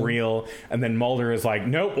it's all down." real." And then Mulder is like,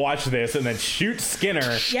 "Nope, watch this," and then shoots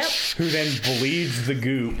Skinner, Yep. who then bleeds the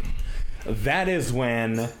goop. That is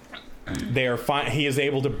when they are he is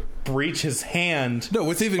able to breach his hand. No,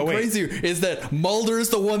 what's even Oh, wait. crazier is that Mulder is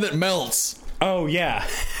the one that melts. Oh yeah.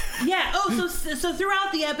 Yeah. Oh, so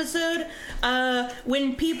throughout the episode,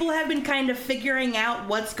 when people have been kind of figuring out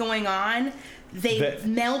what's going on, they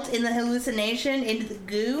melt in the hallucination into the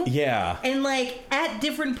goo. Yeah. And like at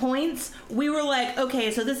different points, we were like, okay,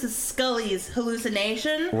 so this is Scully's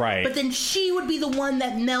hallucination, Right. But then she would be the one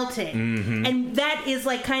that melted, and that is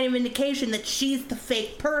like kind of indication that she's the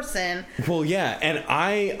fake person. Well, yeah, and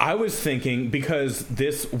I was thinking, because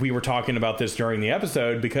we were talking about this during the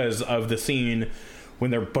episode because of the scene when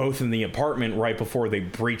they're both in the apartment right before they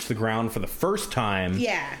breach the ground for the first time.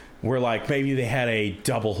 Yeah. We're like, maybe they had a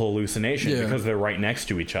double hallucination Yeah. because they're right next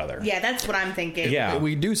to each other. Yeah, that's what I'm thinking. Yeah.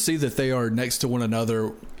 We do see that they are next to one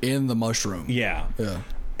another in the mushroom. Yeah. Yeah.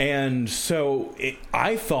 And so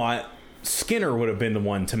I thought Skinner would have been the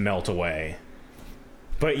one to melt away.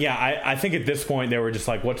 But yeah, I think at this point they were just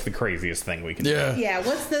like, what's the craziest thing we can do? Yeah. Yeah,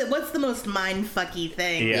 what's the most mindfucky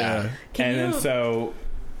thing? Yeah. Can And then you- so,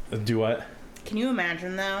 do what? Can you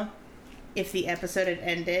imagine though, if the episode had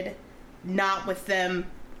ended not with them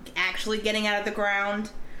actually getting out of the ground,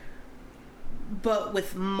 but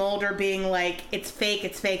with Mulder being like, it's fake,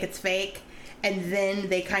 it's fake, it's fake, and then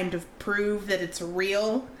they kind of prove that it's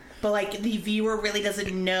real, but like the viewer really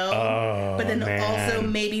doesn't know. Oh, but then man. also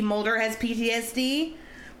maybe Mulder has PTSD.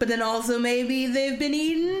 but then also maybe they've been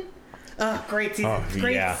eaten. Oh, great season. Oh,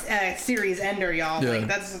 great yeah. Series ender, y'all. Yeah. Like,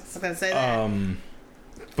 that's what's going to say that.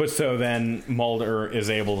 But so then Mulder is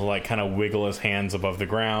able to like kind of wiggle his hands above the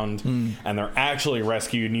ground, and they're actually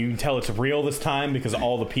rescued. And you can tell it's real this time because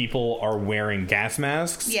all the people are wearing gas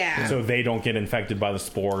masks. Yeah. So they don't get infected by the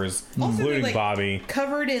spores, Also, including they're, like, Bobby.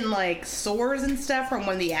 Covered in, like, sores and stuff from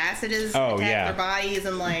when the acid has Oh, attacked yeah. their bodies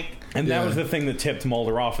and, like... And that Yeah. was the thing that tipped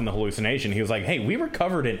Mulder off in the hallucination. He was like, "Hey, we were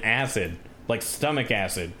covered in acid, like stomach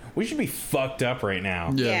acid. We should be fucked up right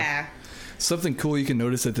now." Yeah. Something cool you can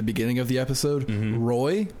notice at the beginning of the episode,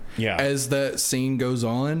 Roy, Yeah. as that scene goes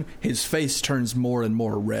on, his face turns more and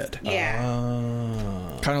more red. Yeah.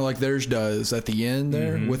 Kind of like theirs does at the end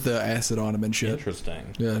there with the acid on him and shit.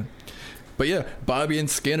 Interesting. Yeah. But yeah, Bobby and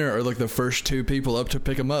Skinner are like the first two people up to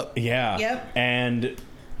pick him up. Yeah. Yep. And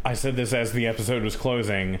I said this as the episode was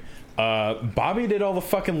closing. Bobby did all the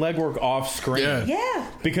fucking legwork off screen. Yeah. Yeah.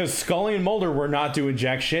 Because Scully and Mulder were not doing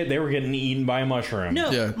jack shit. They were getting eaten by a mushroom. No,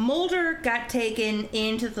 Yeah. Mulder got taken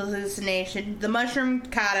into the hallucination. The mushroom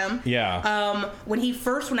caught him. Yeah. When he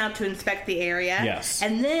first went out to inspect the area. Yes.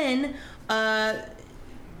 And then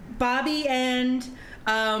Bobby and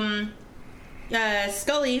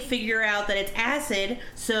Scully figure out that it's acid.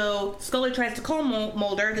 So Scully tries to call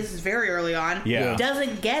Mulder. This is very early on. Yeah.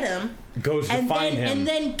 Doesn't get him. Goes to find him. And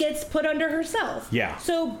then gets put under herself. Yeah.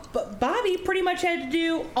 So Bobby pretty much had to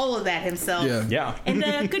do all of that himself. Yeah. Yeah.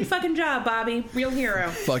 And good fucking job, Bobby. Real hero.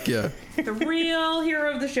 Fuck yeah. The real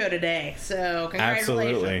hero of the show today. So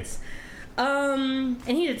congratulations. And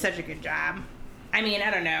he did such a good job. I mean,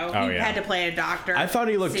 I don't know. Oh, He yeah. had to play a doctor. I thought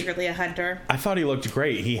he looked- secretly a hunter. I thought he looked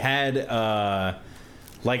great. He had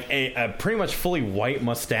like a pretty much fully white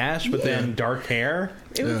mustache, but then dark hair.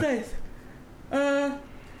 It was Yeah. nice.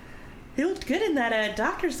 He looked good in that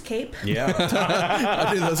doctor's cape. Yeah.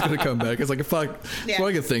 I knew that was going to come back. It's like, fuck. Yeah. That's what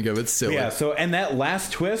I could think of. It's silly. Yeah, so, and that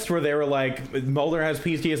last twist where they were like, Mulder has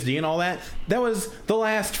PTSD and all that, that was the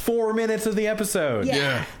last 4 minutes of the episode. Yeah.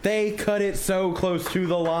 Yeah. They cut it so close to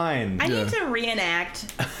the line. I Yeah. need to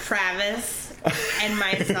reenact Travis and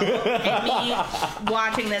myself and me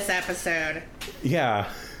watching this episode. Yeah.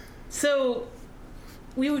 So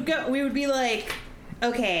we would be like,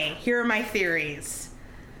 okay, here are my theories.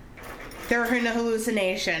 They're in a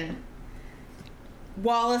hallucination.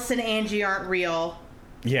 Wallace and Angie aren't real.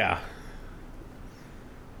 Yeah.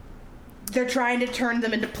 They're trying to turn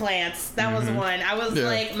them into plants. That was one. I was Yeah.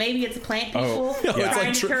 like, maybe it's plant people Yeah. It's trying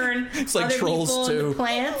like to turn it's like other Trolls people too. into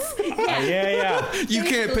plants. Yeah. Yeah. You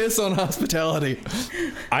can't piss on hospitality.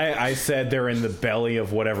 I said they're in the belly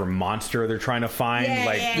of whatever monster they're trying to find, Yeah,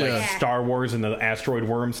 like yeah. Star Wars in the asteroid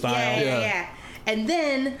worm style. Yeah. And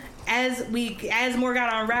then as more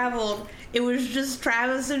got unraveled, it was just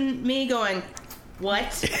Travis and me going, what?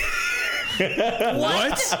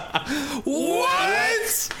 What?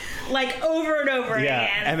 What? Like over and over Yeah,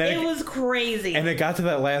 again. and then it was crazy. And it got to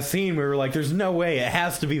that last scene, we were like, there's no way, it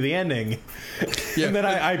has to be the ending. Yeah. And then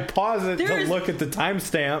I paused it There's- to look at the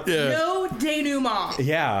timestamp. Yeah. no denouement.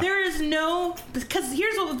 Yeah. There is no, because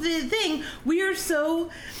here's what the thing: we are so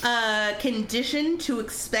conditioned to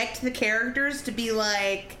expect the characters to be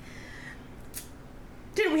like,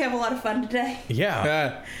 "Didn't we have a lot of fun today?"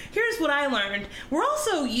 Yeah. Here's what I learned: we're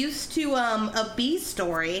also used to a B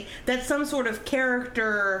story that's some sort of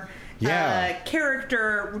character. Yeah.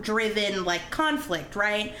 Character-driven like conflict,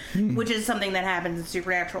 right? Which is something that happens in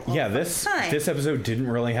Supernatural. All Yeah, the this time. episode didn't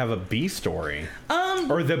really have a B story.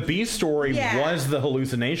 Or the B story Yeah. was the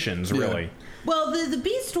hallucinations, really. Well, the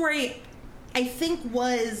B story, I think,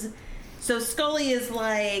 was so Scully is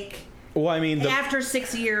like, Well, I mean, after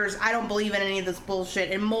 6 years, I don't believe in any of this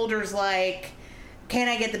bullshit, and Mulder's like, can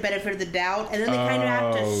I get the benefit of the doubt? And then they kind of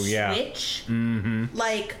have to Oh, yeah. switch. Mm-hmm.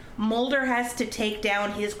 Like Mulder has to take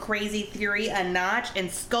down his crazy theory a notch, and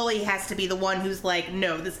Scully has to be the one who's like,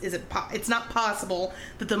 no, this isn't. It's not possible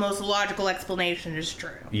that the most logical explanation is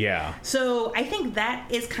true. yeah. So I think that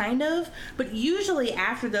is kind of, but usually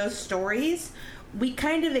after those stories, we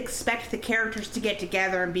kind of expect the characters to get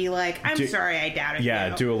together and be like, I'm sorry I doubted Yeah,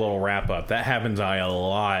 you. do a little wrap up. That happens a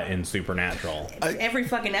lot in Supernatural. Every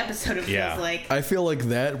fucking episode it Yeah. feels like. I feel like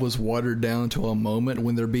that was watered down to a moment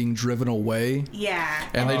when they're being driven away. Yeah.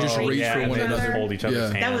 And they just reach yeah, for and one they just another. hold each other's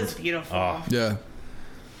Yeah. hands. That was beautiful. Oh. Yeah.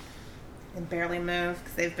 And barely move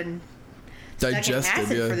because they've been stuck in Digested,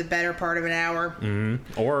 acid yeah. for the better part of an hour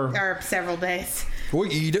Or or several days. Well,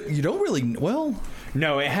 you don't really, well,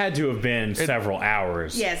 no, it had to have been several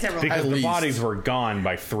hours. Yeah, several because hours. At the least. bodies were gone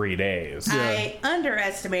by 3 days. I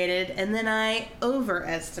underestimated and then I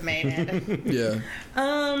overestimated. yeah.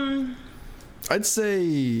 I'd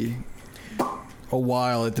say a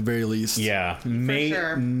while at the very least. Yeah,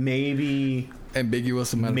 sure. maybe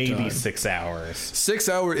Ambiguous amount of time. maybe 6 hours. 6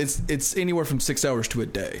 hours. It's anywhere from 6 hours to a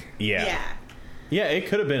day. Yeah, it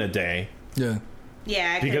could have been a day. Yeah.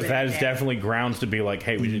 Yeah, it Because could've that been is a day. definitely grounds to be like,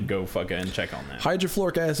 hey, we should go fucking check on that.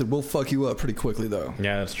 Hydrofluoric acid will fuck you up pretty quickly, though.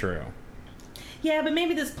 Yeah, that's true. Yeah, but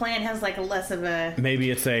maybe this plant has like a less of a. Maybe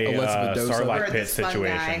it's a less of a dose of- Starlight Or Pit this fungi.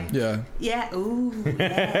 situation. Yeah. Yeah. Ooh.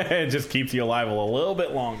 It just keeps you alive a little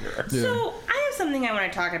bit longer. Yeah. So I have something I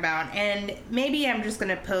want to talk about, and maybe I'm just going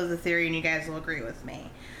to pose a theory, and you guys will agree with me.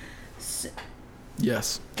 So,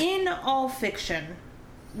 Yes. in all fiction,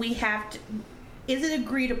 we have to. Is it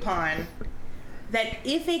agreed upon that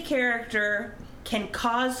if a character can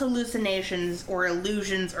cause hallucinations or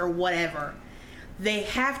illusions or whatever, they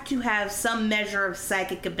have to have some measure of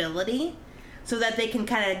psychic ability so that they can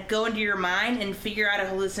kind of go into your mind and figure out a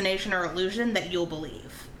hallucination or illusion that you'll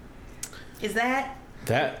believe? Is that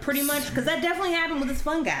pretty much? Because that definitely happened with this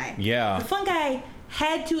fungi. Yeah. The fungi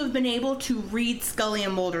had to have been able to read Scully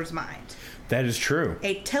and Mulder's mind. That is true.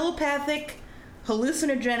 A telepathic,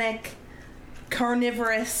 hallucinogenic,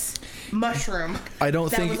 carnivorous mushroom. I don't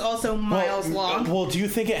that think- was also miles long. Well, do you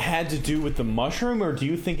think it had to do with the mushroom, or do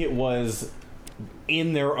you think it was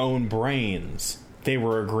in their own brains? They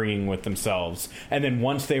were agreeing with themselves, and then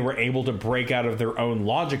once they were able to break out of their own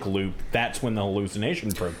logic loop, that's when the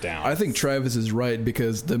hallucination broke down. I think Travis is right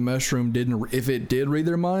because the mushroom didn't. If it did read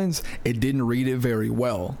their minds, it didn't read it very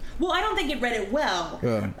well. Well, I don't think it read it well.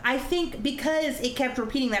 Yeah. I think because it kept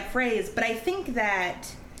repeating that phrase, but I think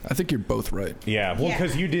that. I think you're both right. Yeah, well, Yeah.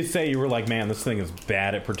 because you did say you were like, man, this thing is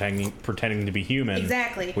bad at pretending to be human.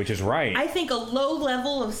 Exactly. Which is right. I think a low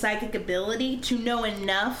level of psychic ability to know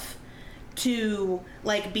enough to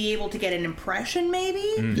like be able to get an impression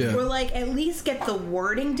maybe Yeah. or like at least get the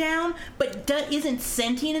wording down but isn't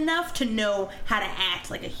sentient enough to know how to act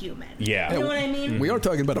like a human. Yeah. You know what I mean? We are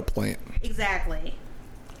talking about a plant. Exactly.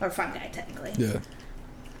 Or fungi technically. Yeah.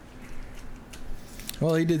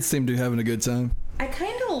 Well, he did seem to be having a good time. I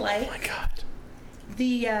kind of like Oh my God.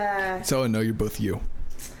 the So I know you're both you.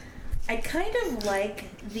 I kind of like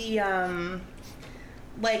the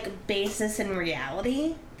like basis in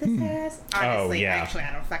reality this has. Honestly, yeah. actually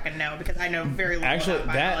I don't fucking know because I know very little Actually,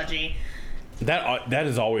 about that- biology. That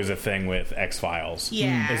is always a thing with X-Files.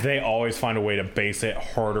 Yeah. Is they always find a way to base it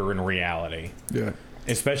harder in reality. Yeah.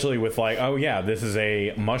 Especially with like, oh yeah, this is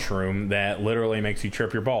a mushroom that literally makes you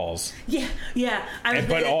trip your balls. Yeah, yeah.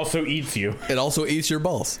 But also eats you. It also eats your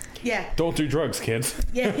balls. yeah, Don't do drugs, kids.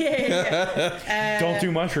 yeah. Don't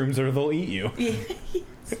do mushrooms or they'll eat you.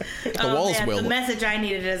 The walls man, will. the message I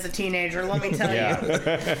needed as a teenager. Let me tell you.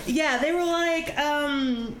 Yeah. Yeah, they were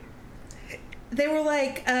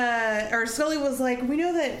like, or Scully was like, we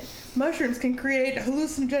know that mushrooms can create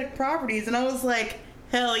hallucinogenic properties, and I was like,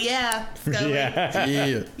 hell yeah, Scully. Yeah.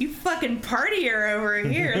 Yeah. You fucking partier over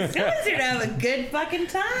here. Scully's here to have a good fucking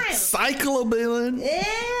time. Cyclobilin. Yeah.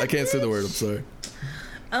 I can't say the word. I'm sorry.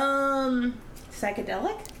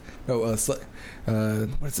 Psychedelic? Oh,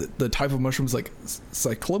 what is it? The type of mushrooms like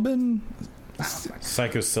cyclobin?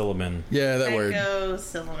 Psychosilamin. Yeah, that word.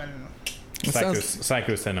 Psychosilamin. It sounds-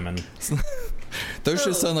 Psychocinnamon. Those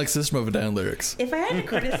just So- sound like System of a Down lyrics. If I had to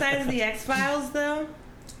criticize the X-Files, though,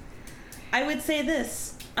 I would say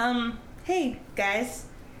this. Hey, guys,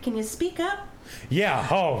 can you speak up? Yeah.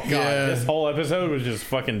 Oh god. Yeah. This whole episode was just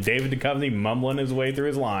fucking David Duchovny mumbling his way through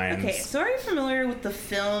his lines. Okay, so are you familiar with the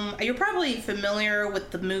film? You're probably familiar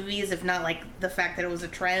with the movies, if not like the fact that it was a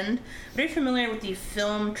trend. But are you familiar with the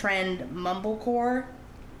film trend mumblecore?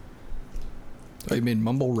 Oh, you mean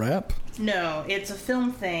mumble rap? No, it's a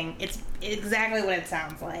film thing. It's exactly what it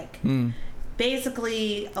sounds like.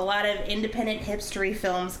 Basically, a lot of independent hipstery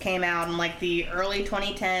films came out in like the early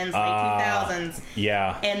 2010s, late 2000s.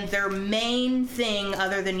 Yeah. And their main thing,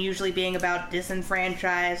 other than usually being about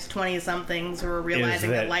disenfranchised 20-somethings who are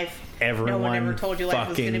realizing that life, no one ever told you life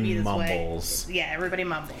was going to be this mumbles. way. Yeah, everybody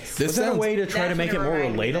mumbles. This Was that a sounds- way to try to That's make what it more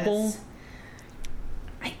reminded me of relatable? this.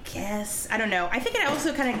 I guess. I don't know. I think it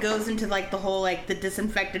also kind of goes into like the whole like the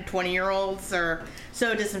disinfected 20-year-olds are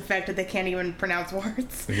so disinfected they can't even pronounce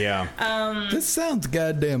words. Yeah. This sounds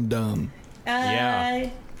goddamn dumb. Yeah.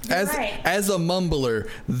 You're As right. as a mumbler,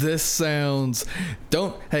 this sounds.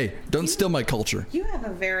 Don't steal my culture. You have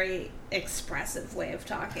a very expressive way of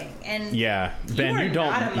talking, and Yeah. Ben, are you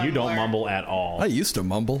not a don't mumbler. mumble at all. I used to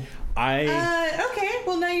mumble. Okay,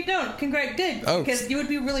 well now you don't. Congrats, good. Oh. Because you would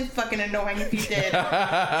be really fucking annoying if you did.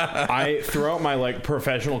 Throughout my like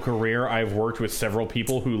professional career, I've worked with several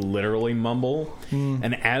people who literally mumble,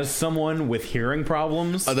 and as someone with hearing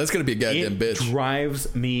problems, Oh, that's gonna be a goddamn it bitch.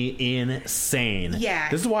 drives me insane. Yeah.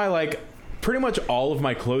 This is why like pretty much all of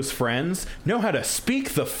my close friends know how to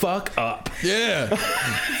speak the fuck up. Yeah.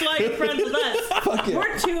 That's why you're friends with us.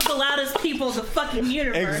 We're two of the loudest people in the fucking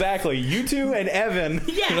universe. Exactly. You two and Evan.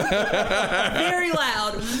 Yeah. Very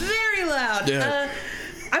loud. Very loud. Yeah.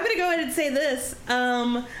 I'm gonna go ahead and say this.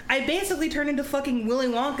 I basically turned into fucking Willy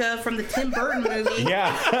Wonka from the Tim Burton movie.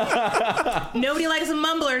 Yeah. Nobody likes a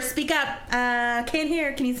mumbler. Speak up. Can't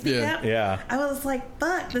hear. Can you speak Yeah. up? Yeah. I was like,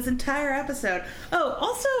 fuck, this entire episode. Oh,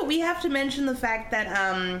 also, we have to mention the fact that,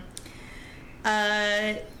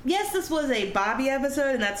 yes, this was a Bobby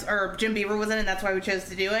episode, and or Jim Beaver was in it, and that's why we chose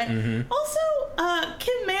to do it. Mm-hmm. Also,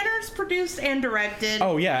 Kim Manners produced and directed.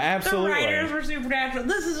 Oh, yeah, absolutely. The writers were supernatural.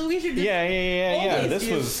 We should just Yeah. always This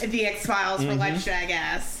do was. the X-Files for Let's Shag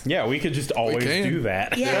Ass. Yeah, we could just always can. do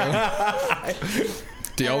that. Yeah,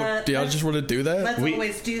 Do y'all just want to do that? let's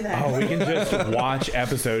always do that. Oh, we can just watch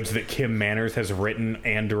episodes that Kim Manners has written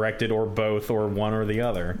and directed, or both, or one or the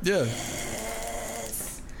other. Yeah.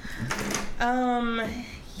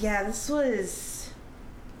 Yeah, this was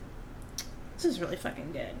really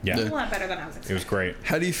fucking good. Yeah. A lot better than I was It expecting. was great.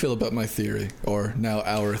 How do you feel about my theory, or now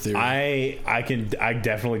our theory? I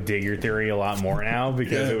definitely dig your theory a lot more now,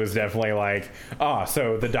 because Yeah. it was definitely like,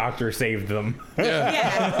 so the doctor saved them. Yeah.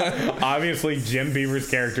 Yeah, Obviously, Jim Beaver's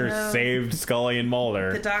character So- saved Scully and the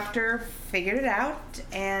Mulder. doctor figured it out,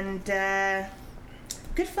 and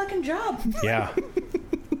good fucking job. Yeah.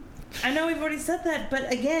 I know we've already said that,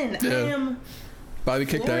 but again, I Yeah. am Bobby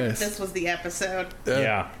kicked floored ass. this was the episode.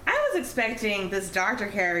 Yeah. I was expecting this doctor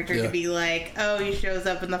character Yeah. to be like, oh, he shows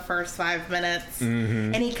up in the first 5 minutes,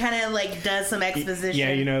 and he kind of like does some exposition.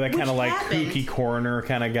 Yeah, you know, that kind of which like happened. kooky coroner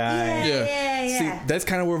kind of guy. Yeah. See, that's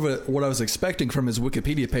kind of what I was expecting from his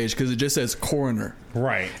Wikipedia page, because it just says coroner.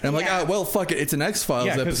 Right. And I'm like, Yeah. well, fuck it. It's an X-Files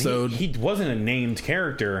Yeah, because episode. he wasn't a named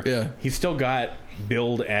character. Yeah. He still got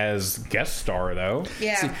billed as guest star, though.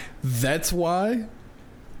 Yeah. See, that's why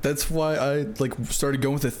I like started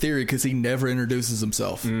going with the theory, because he never introduces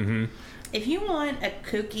himself. Mm-hmm. If you want a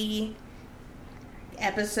kooky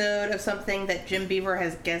episode of something that Jim Beaver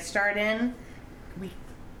has guest starred in, we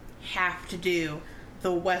have to do the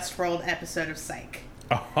Westworld episode of Psych.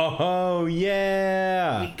 Oh, We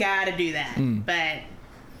yeah. gotta do that, but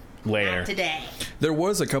Later. not today. There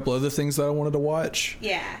was a couple other things that I wanted to watch.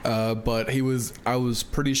 Yeah. But I was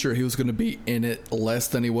pretty sure he was going to be in it less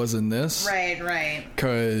than he was in this. Right.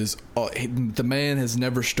 Because the man has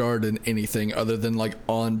never starred in anything other than like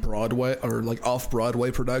on Broadway or like off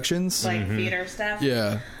Broadway productions. Like theater stuff.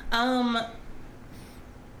 Yeah.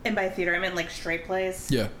 And by theater, I meant like straight plays.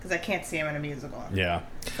 Yeah. Because I can't see him in a musical. Yeah.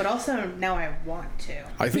 But also now I want to.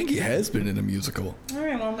 I think he has been in a musical. All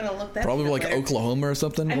right, well I'm gonna look that. Probably shit like later. Oklahoma or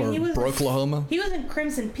something, I mean, or he was- Brooklahoma. He was in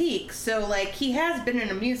Crimson Peak, so like he has been in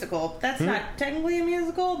a musical. That's not technically a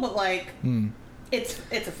musical, but like it's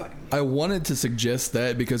a fucking musical. I wanted to suggest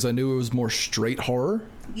that because I knew it was more straight horror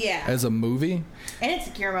Yeah. as a movie. And it's a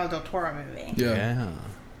Guillermo del Toro movie. Yeah.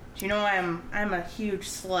 Do you know I'm a huge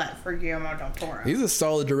slut for Guillermo del Toro. He's a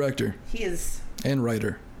solid director He is. and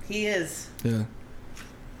writer. Yeah.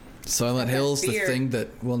 Silent That Hill's the beard. thing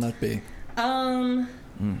that will not be.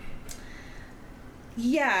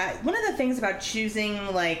 Yeah, one of the things about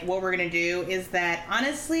choosing like what we're gonna do is that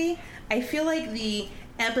honestly, I feel like the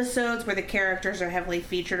episodes where the characters are heavily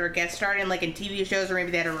featured or guest starred in, like in TV shows or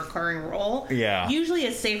maybe they had a recurring role, Yeah. usually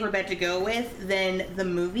a safer bet to go with than the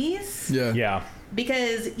movies. Yeah. Yeah.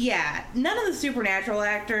 Because none of the supernatural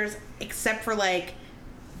actors, except for like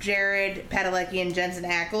Jared Padalecki and Jensen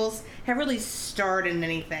Ackles, have really starred in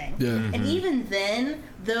anything. Yeah. And even then,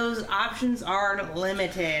 those options are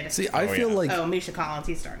limited. See, I feel yeah. like Oh, Misha Collins,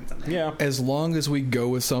 he's starting something. Yeah. as long as we go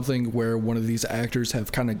with something where one of these actors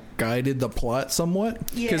have kind of guided the plot somewhat,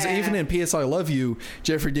 because Yeah. even in P.S. I Love You,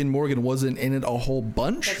 Jeffrey Dean Morgan wasn't in it a whole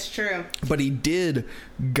bunch, That's true. but he did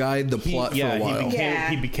guide the plot for a while.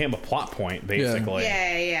 He became a plot point, basically.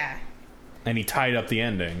 Yeah. And he tied up the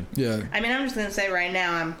ending. Yeah. I mean, I'm just going to say right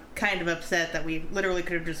now, I'm kind of upset that we literally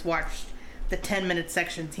could have just watched the 10-minute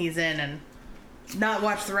sections he's in and not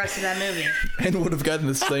watched the rest of that movie. And would have gotten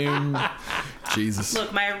the same. Jesus.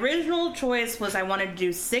 Look, my original choice was I wanted to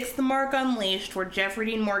do Sixth Mark Unleashed, where Jeffrey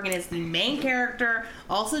Dean Morgan is the main character.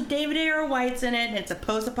 Also, David Ayer White's in it, and it's a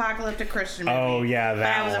post-apocalyptic Christian movie. Oh, yeah,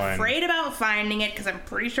 that But I was one. afraid about finding it because I'm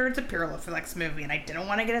pretty sure it's a Pureflix movie, and I didn't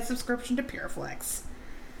want to get a subscription to Pureflix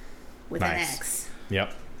with an Nice. X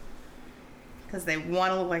Yep. because they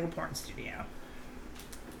want to look like a porn studio.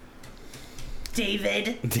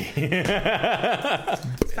 David.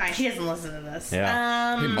 It's fine. He doesn't listen to this.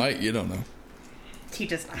 Yeah. He might. You don't know. He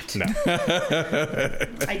does not. No.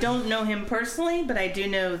 I don't know him personally, but I do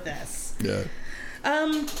know this. Yeah.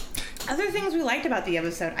 Other things we liked about the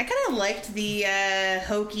episode. I kind of liked the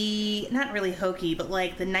hokey, not really hokey, but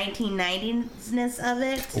like the 1990s-ness of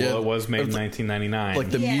it. Well, it was made in 1999. Like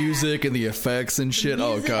the Yeah. music and the effects and shit.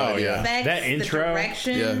 Music, Oh god, the yeah. effects, That intro, the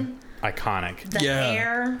direction, iconic. the Yeah.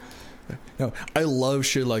 hair. No, I love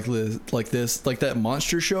shit like this, like that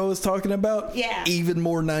monster show I was talking about. Yeah. Even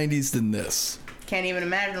more 90s than this. Can't even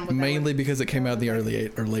imagine what that Mainly would- because it came out in the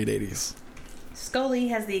late 80s. Scully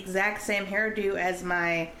has the exact same hairdo as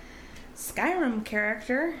my Skyrim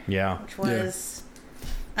character, Yeah. which was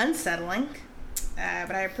unsettling,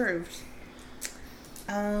 but I approved.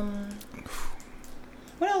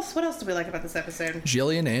 What else? What else do we like about this episode?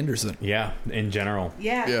 Gillian Anderson. Yeah, in general.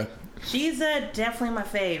 Yeah, she's definitely my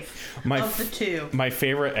fave of the two. My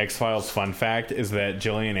favorite X-Files fun fact is that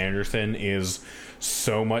Gillian Anderson is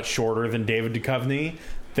so much shorter than David Duchovny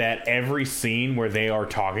that every scene where they are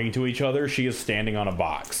talking to each other, she is standing on a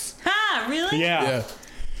box. Ha! Really? Yeah.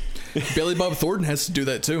 Billy Bob Thornton has to do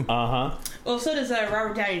that too. Well, so does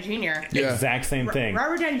Robert Downey Jr. Yeah. Exact same thing.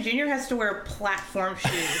 Robert Downey Jr. has to wear platform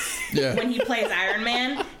shoes when he plays Iron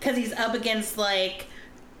Man because he's up against like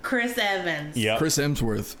Chris Evans, Yep. Chris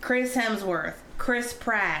Hemsworth. Chris Hemsworth, Chris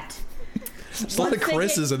Pratt. There's a lot of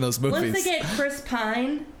Chris's in those movies. Once they get Chris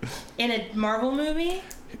Pine in a Marvel movie,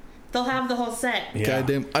 they'll have the whole set. Yeah.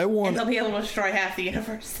 Goddamn, I And want. they'll be able to destroy half the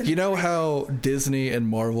universe. You know how Disney and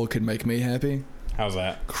Marvel could make me happy? How's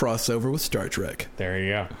that? Crossover with Star Trek. There you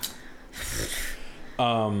go.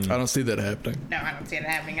 I don't see that happening. No, I don't see it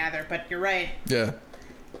happening either, but you're right. Yeah.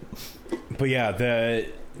 But yeah,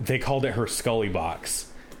 they called it her Scully box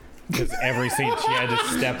because every scene she had to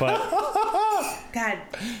step up. God,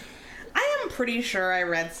 I am pretty sure I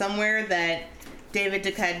read somewhere that David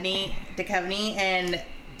Duchovny and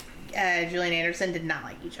Gillian Anderson did not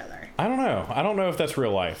like each other. I don't know. I don't know if that's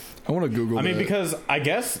real life. I want to Google I mean, that. because I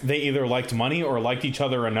guess they either liked money or liked each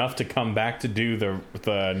other enough to come back to do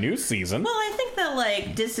the new season. Well, I think that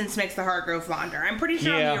like distance makes the heart grow fonder. I'm pretty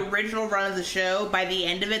sure Yeah. on the original run of the show, by the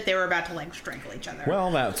end of it, they were about to like strangle each other. Well,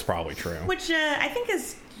 that's probably true. Which I think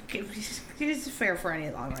is fair for any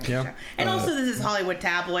long running Yeah. show. And also, this is Hollywood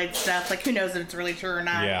tabloid stuff. Like, who knows if it's really true or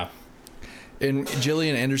not? Yeah. in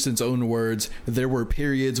Gillian Anderson's own words, there were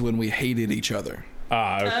periods when we hated each other.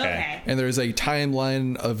 Okay. Okay. And there's a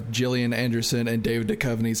timeline of Gillian Anderson and David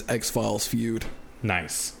Duchovny's X-Files feud.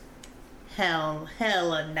 Nice.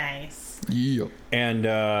 Hella nice. Yeah.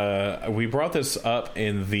 And we brought this up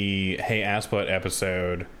in the Hey Asput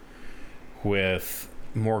episode with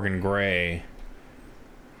Morgan Gray.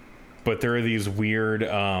 But there are these weird,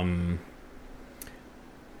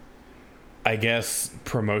 I guess,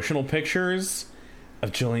 promotional pictures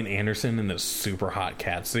of Gillian Anderson in this super hot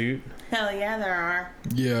cat suit. Hell yeah, there are.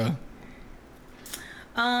 Yeah.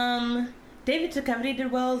 David Duchovny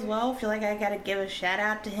did well as well. I feel like I gotta give a shout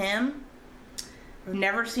out to him. I've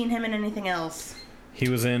never seen him in anything else. He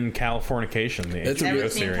was in Californication, the It's a HBO Never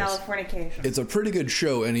seen series. Californication. It's a pretty good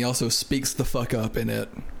show, and he also speaks the fuck up in it.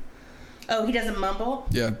 Oh, he doesn't mumble?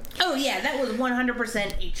 Yeah. Oh yeah, that was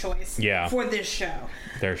 100% a choice Yeah. for this show.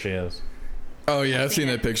 There she is. Oh, yeah, I've seen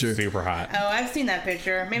that picture. Super hot. Oh, I've seen that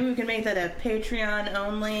picture. Maybe we can make that a Patreon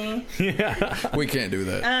only. We can't do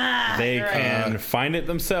that. They you're right. can find it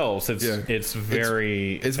themselves. It's Yeah. it's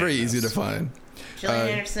very It's very easy to find. Gillian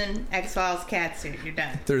Anderson, X-Files catsuit. You're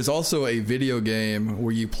done. There's also a video game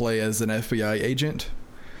where you play as an FBI agent.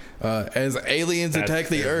 As aliens attack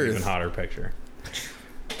the Even Earth. hotter picture.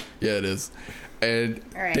 Yeah, it is. And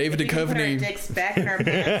All right, David if we can put our Duchovny. dicks back in our pants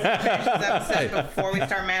and finish this episode before we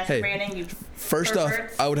start masturbating. You First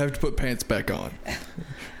perverts. off, I would have to put pants back on.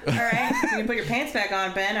 All right, so you can put your pants back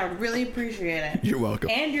on, Ben. I would really appreciate it. You're welcome.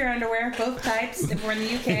 And your underwear, both types. If we're in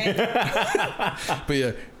the UK, But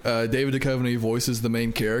yeah, David Duchovny voices the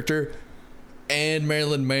main character, and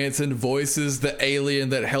Marilyn Manson voices the alien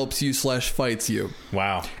that helps you / fights you.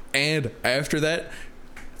 Wow. And after that,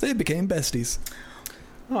 they became besties.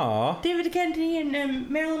 Aw. David Duchovny and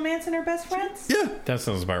Marilyn Manson are best friends. Yeah, That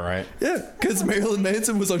sounds about right. yeah, because Marilyn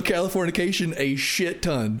Manson was on Californication a shit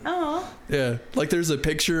ton. Oh, Yeah, like there's a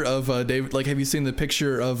picture of David. Like, have you seen the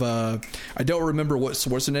picture of? I don't remember what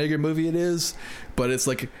Schwarzenegger movie it is, but it's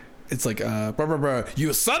like blah, blah, blah,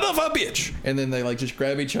 you son of a bitch, and then they like just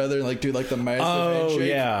grab each other and like do like the massive handshake.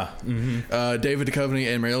 yeah. Mm-hmm. David Duchovny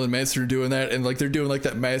and Marilyn Manson are doing that, and like they're doing like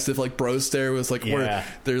that massive like bro stare was like where Yeah.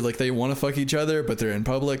 they're like they want to fuck each other, but they're in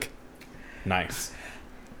public. Nice.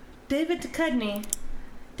 David Duchovny.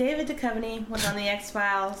 David Duchovny was on the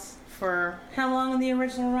X-Files for how long in the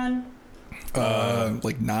original run?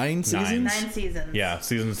 Like 9 seasons. 9 seasons. Yeah,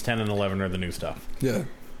 seasons 10 and 11 are the new stuff. Yeah,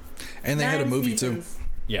 and they had a 9 movie seasons.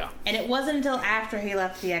 Yeah. And it wasn't until after he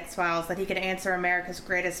left the X-Files that he could answer America's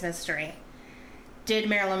greatest mystery. Did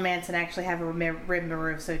Marilyn Manson actually have a rib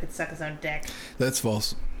removed so he could suck his own dick? That's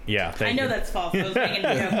false. Yeah. I know that's false. I was making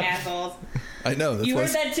a joke, assholes. I know. That's You why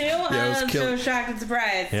heard that too? I was I'm killed. so shocked and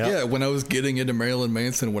surprised. Yeah. Yeah, when I was getting into Marilyn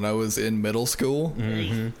Manson when I was in middle school.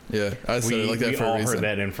 Yeah, I said it like that we for all a reason. heard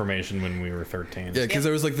that information when we were 13. Yeah, because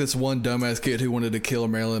there was like this one dumbass kid who wanted to kill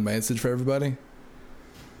Marilyn Manson for everybody.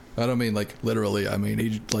 I don't mean like literally. I mean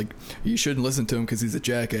he like you shouldn't listen to him because he's a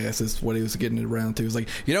jackass. Is what he was getting around to. He was like,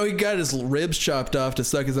 you know, he got his ribs chopped off to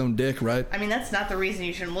suck his own dick, right? I mean, that's not the reason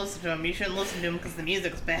you shouldn't listen to him. You shouldn't listen to him because the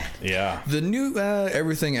music's bad. Yeah. The new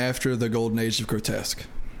everything after the golden age of grotesque.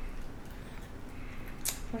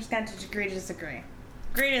 We're just going to agree to disagree.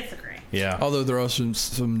 Agree to disagree. Yeah. Although there are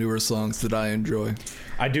some newer songs that I enjoy.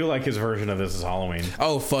 I do like his version of This Is Halloween.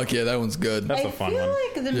 Oh fuck yeah, that one's good. That's I a fun feel one.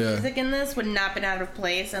 like the Yeah. music in this would not been out of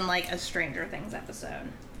place in like a Stranger Things episode.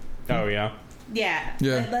 Oh, yeah. Yeah.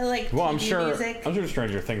 Yeah. Like Well, I'm TV sure music.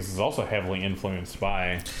 Stranger Things is also heavily influenced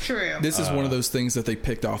by... True. This is one of those things that they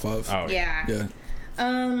picked off of. Oh, yeah.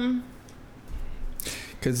 Yeah.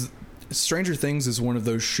 Because Stranger Things is one of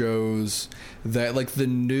those shows that like the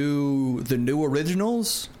new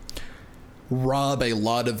originals rob a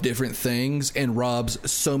lot of different things and robs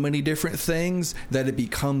so many different things that it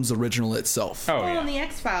becomes original itself. Oh, Well, yeah. and the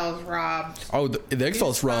X-Files robbed. Oh, the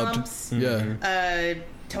X-Files robbed. Goosebumps, Yeah.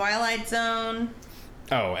 Twilight Zone,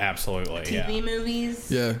 Oh, absolutely. TV Yeah.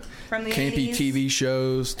 movies. Yeah. From the Campy 80s. TV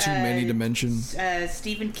shows, too many to mention.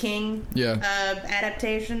 Stephen King. Yeah.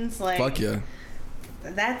 Adaptations. Like, Fuck yeah.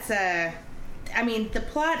 That's I mean, the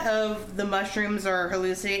plot of the mushrooms are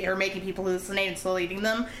making people hallucinate and slowly eating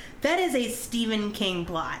them. That is a Stephen King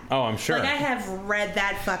plot. Oh, I'm sure. Like, I have read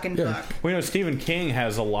that fucking Yeah. book. Well, you know, Stephen King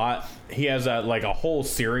has a lot. He has like a whole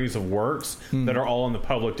series of works that are all in the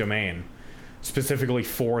public domain, specifically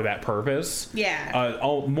for that purpose. Yeah.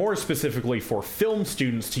 More specifically for film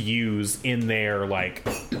students to use in their like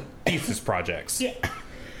thesis projects. Yeah.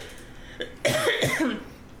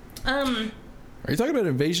 Are you talking about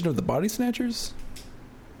Invasion of the Body Snatchers?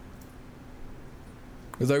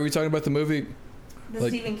 Is that what you're talking about, the movie? The Like-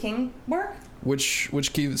 Stephen King work? Which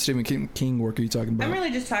Stephen King work are you talking about? I'm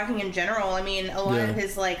really just talking in general. I mean, a lot Yeah. of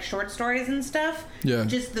his like short stories and stuff. Yeah.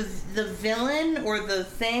 Just the villain or the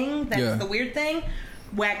thing that's Yeah. the weird thing.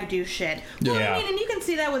 Wackadoo shit. Yeah. Well, Yeah. I mean, and you can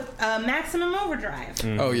see that with Maximum Overdrive.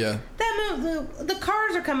 Oh yeah. That the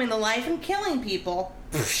cars are coming to life and killing people.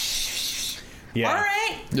 Yeah. All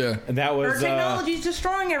right. Yeah. And that Our was technology's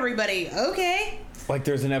destroying everybody. Okay. like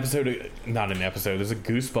there's an episode, not an episode. There's a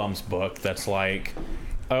Goosebumps book that's like,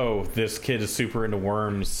 oh, this kid is super into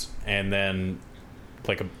worms, and then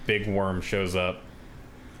like a big worm shows up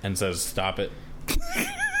and says, "Stop it."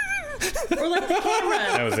 Or like the camera.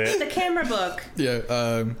 That was it. The camera book.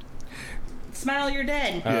 Yeah. Smile, you're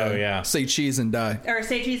dead. Oh yeah. Say cheese and die. Or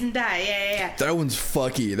say cheese and die. Yeah. That one's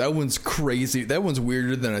fucky. That one's crazy. That one's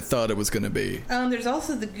weirder than I thought it was gonna be. There's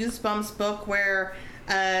also the Goosebumps book where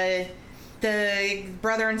the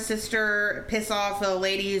brother and sister piss off a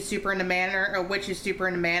lady who's super into a witch who's super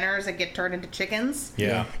into manners and get turned into chickens.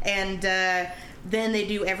 Yeah. And then they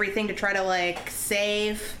do everything to try to like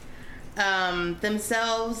save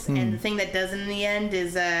themselves. And the thing that does in the end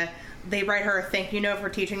is they write her a thank you note for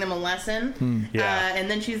teaching them a lesson. Yeah. And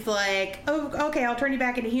then she's like, oh, okay, I'll turn you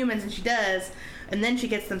back into humans. And she does. And then she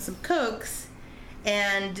gets them some Cokes.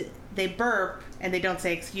 And they burp. And they don't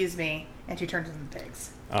say, excuse me. And she turns them into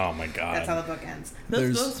pigs. Oh my god. That's how the book ends. Those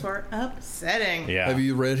There's- books were upsetting. Yeah. Have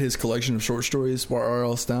you read his collection of short stories by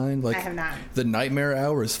R.L. Stein? Like, I have not. The Nightmare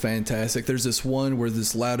Hour is fantastic. There's this one where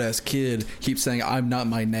this loud ass kid keeps saying, "I'm not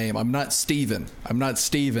my name. I'm not Steven. I'm not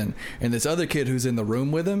Steven." And this other kid who's in the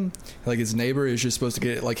room with him, like his neighbor, is just supposed to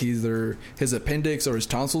get like either his appendix or his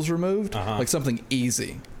tonsils removed, like something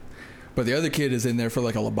easy. But the other kid is in there for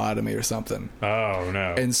like a lobotomy or something. Oh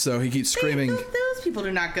no. And so he keeps screaming. Those people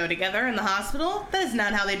do not go together in the hospital. That is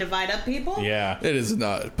not how they divide up people. Yeah. It is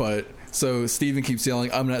not, but so Steven keeps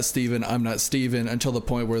yelling, "I'm not Steven, I'm not Steven," until the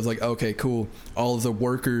point where it's like, okay, cool. All of the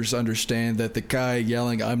workers understand that the guy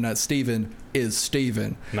yelling, "I'm not Steven," is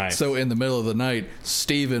Steven. Nice. So in the middle of the night,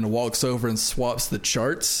 Steven walks over and swaps the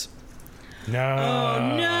charts. No.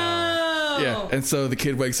 Oh no. Yeah. And so the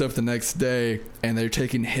kid wakes up the next day and they're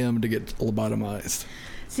taking him to get lobotomized.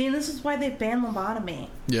 See, and this is why they banned lobotomy.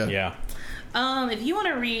 Yeah. Yeah. If you want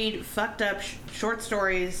to read fucked up short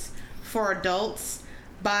stories for adults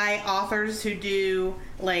by authors who do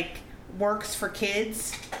like works for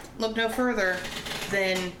kids, look no further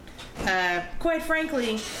than, quite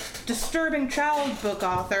frankly, disturbing child book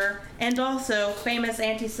author and also famous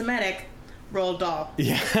anti-Semitic Roald Dahl.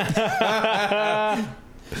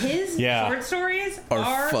 His Yeah. short stories Are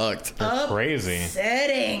are fucked. Crazy.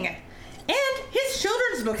 upsetting. And his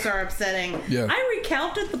children's books are upsetting. Yeah. I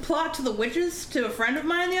recounted the plot to the witches to a friend of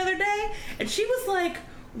mine the other day, and she was like,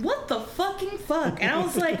 what the fucking fuck? And I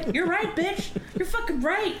was like, you're right, bitch. You're fucking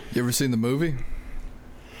right. You ever seen the movie?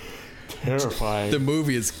 Terrifying. The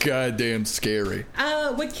movie is goddamn scary.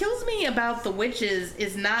 What kills me about the witches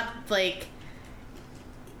is not, like,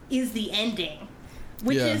 is the ending.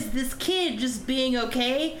 Which Yeah. is this kid just being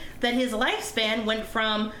okay that his lifespan went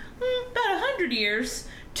from about 100 years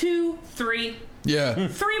to 3. Yeah.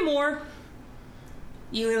 3 more.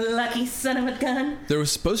 You lucky son of a gun. There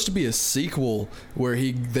was supposed to be a sequel where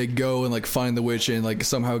they go and like find the witch and like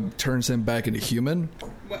somehow turns him back into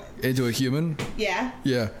What? a human. Yeah.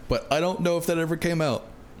 Yeah, but I don't know if that ever came out.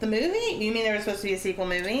 The movie? You mean there was supposed to be a sequel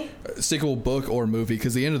movie? Sequel book or movie,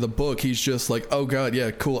 because the end of the book he's just like, oh god, yeah,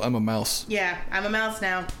 cool, I'm a mouse. Yeah, I'm a mouse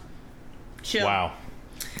now. Chill. Wow.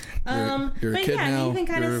 You're a But kid yeah, now. you can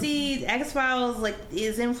kind You're- of see X-Files like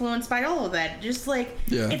is influenced by all of that. Just like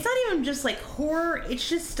Yeah. it's not even just like horror; it's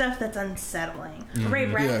just stuff that's unsettling. Ray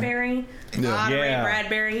Bradbury, Yeah. a lot of Ray Yeah.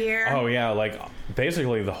 Bradbury here. Oh yeah, like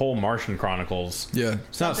basically the whole Martian Chronicles. Yeah.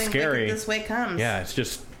 It's not Something scary. wicked this way comes. Yeah, it's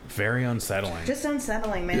just very unsettling. just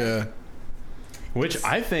unsettling, man. Yeah. Which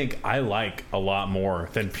I think I like a lot more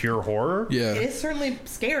than pure horror. Yeah. It is certainly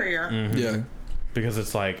scarier. Yeah. Because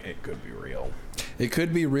it's like, it could be real. It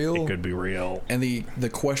could be real. It could be real. And the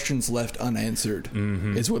questions left unanswered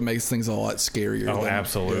is what makes things a lot scarier. Oh,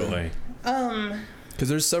 absolutely. Because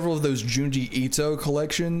there's several of those Junji Ito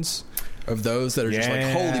collections of those that are just like,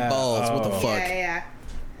 holy Yeah. balls, what the Oh. fuck? Yeah.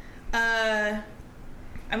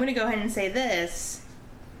 I'm gonna go ahead and say this.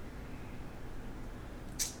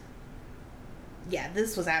 Yeah,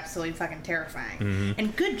 this was absolutely fucking terrifying.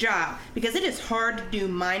 And good job, because it is hard to do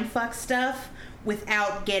mindfuck stuff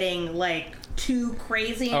without getting, like, too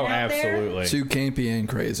crazy Oh, out there. absolutely. Too campy and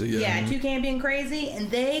crazy. Yeah. Yeah, too campy and crazy, and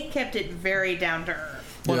they kept it very down to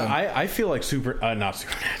earth. Well, Yeah. I feel like not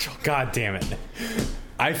Supernatural. God damn it.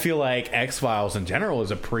 I feel like X-Files in general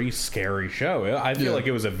is a pretty scary show. I feel Yeah. like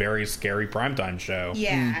it was a very scary primetime show.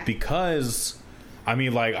 Yeah. Because, I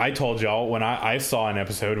mean, like I told y'all, when I saw an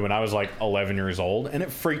episode when I was like 11 years old, and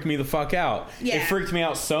it freaked me the fuck out. Yeah. It freaked me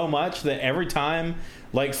out so much that every time,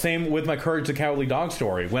 like same with my Courage the Cowardly Dog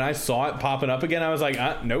story, when I saw it popping up again, I was like,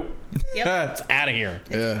 nope. Yep. It's out of here.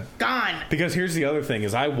 Yeah. Gone. Because here's the other thing: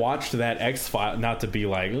 is I watched that X-Files, not to be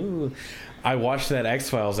like, ooh, I watched that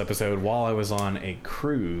X-Files episode while I was on a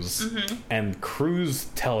cruise, and cruise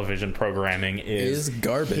television programming is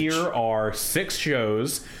garbage. Here are 6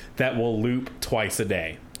 shows that will loop twice a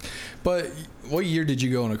day. But what year did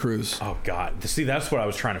you go on a cruise? Oh God! See, that's what I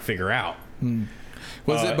was trying to figure out.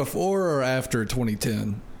 Was it before or after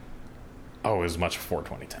 2010? Oh, it was much before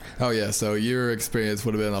 2010. Oh, yeah. So your experience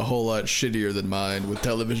would have been a whole lot shittier than mine with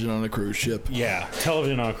television on a cruise ship. Yeah,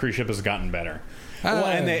 television on a cruise ship has gotten better. Well,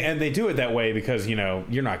 and they do it that way because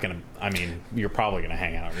you're not gonna. I mean, you're probably gonna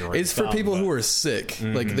hang out. It's for people who are sick.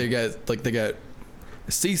 Like they got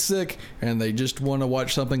seasick and they just want to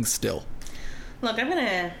watch something still. Look, I'm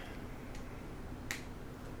gonna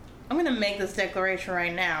make this declaration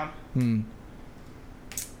right now.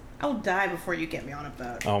 I will die before you get me on a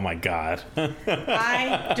boat. Oh my God!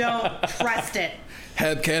 I don't trust it.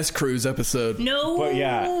 Habcast cruise episode. No. But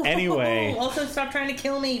yeah, anyway. Also, stop trying to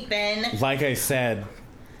kill me, Ben. Like I said,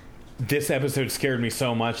 this episode scared me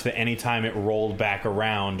so much that anytime it rolled back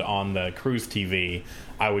around on the cruise TV,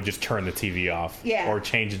 I would just turn the TV off. Yeah. Or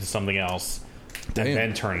change it to something else. Damn. And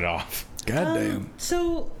then turn it off. God damn.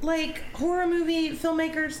 So, like, horror movie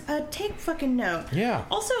filmmakers, take fucking note. Yeah.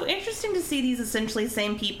 Also, interesting to see these essentially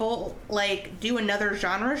same people, like, do another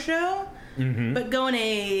genre show, but go in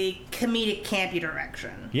a comedic, campy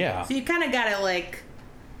direction. Yeah. So you kind of gotta, like...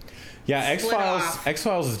 Yeah, Split off.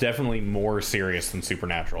 X-Files is definitely more serious than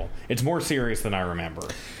Supernatural. It's more serious than I remember.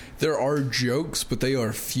 There are jokes, but they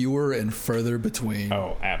are fewer and further between.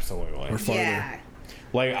 Oh, absolutely. Or farther. Yeah.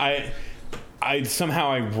 Like I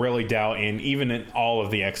somehow I really doubt even in all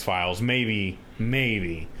of the X-Files, maybe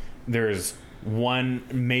there's one,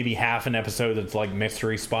 maybe half an episode that's like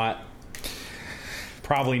mystery spot.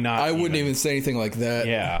 Probably not. I wouldn't even say anything like that.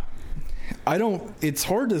 Yeah. I don't. It's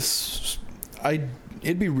hard to.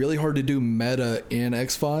 It'd be really hard to do meta in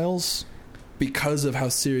X-Files because of how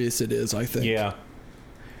serious it is. I think. Yeah.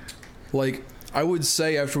 Like, I would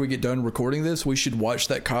say after we get done recording this, we should watch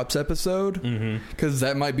that Cops episode because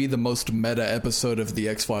that might be the most meta episode of the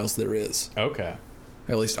X-Files there is. Okay.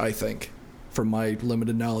 At least I think, from my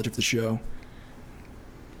limited knowledge of the show.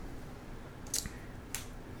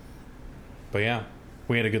 But yeah,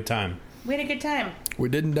 we had a good time. We had a good time. We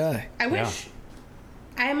didn't die. I wish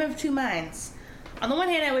I'm of two minds. On the one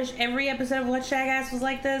hand, I wish every episode of Let's Shag Ass was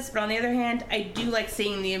like this, but on the other hand, I do like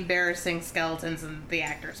seeing the embarrassing skeletons in the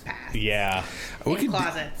actors' past. Yeah. In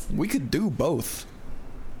closets. We could do both.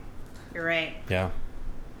 You're right. Yeah.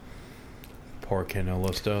 Poor Ken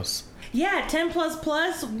Olostos. Yeah,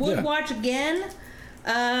 10++ would Yeah. watch again.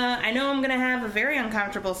 I know I'm going to have a very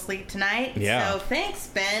uncomfortable sleep tonight. Yeah. So thanks,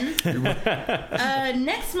 Ben.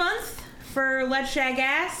 Next month for Let's Shag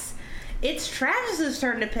Ass, it's Travis's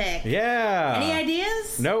turn to pick. Yeah. Any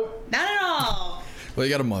ideas? Nope. Not at all. Well,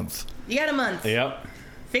 you got a month. You got a month. Yep.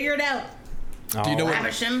 Figure it out. Do you know what?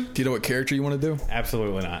 Lavish him. Do you know what character you want to do?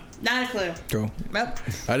 Absolutely not. Not a clue. Go. Nope.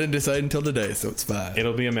 I didn't decide until today, so it's fine.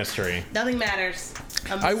 It'll be a mystery. Nothing matters.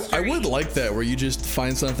 A I mystery. would like that, where you just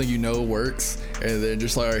find something you know works, and then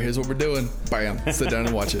just like, all right, here's what we're doing. Bam. Sit down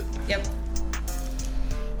and watch it. Yep.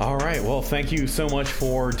 All right. Well, thank you so much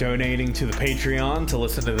for donating to the Patreon to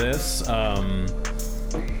listen to this.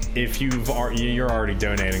 If you're already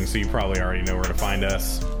donating, so you probably already know where to find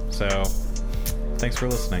us. So, thanks for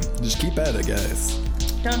listening. Just keep at it, guys.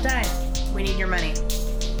 Don't die. We need your money.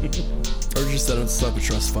 Or just set us up a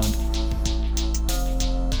trust fund.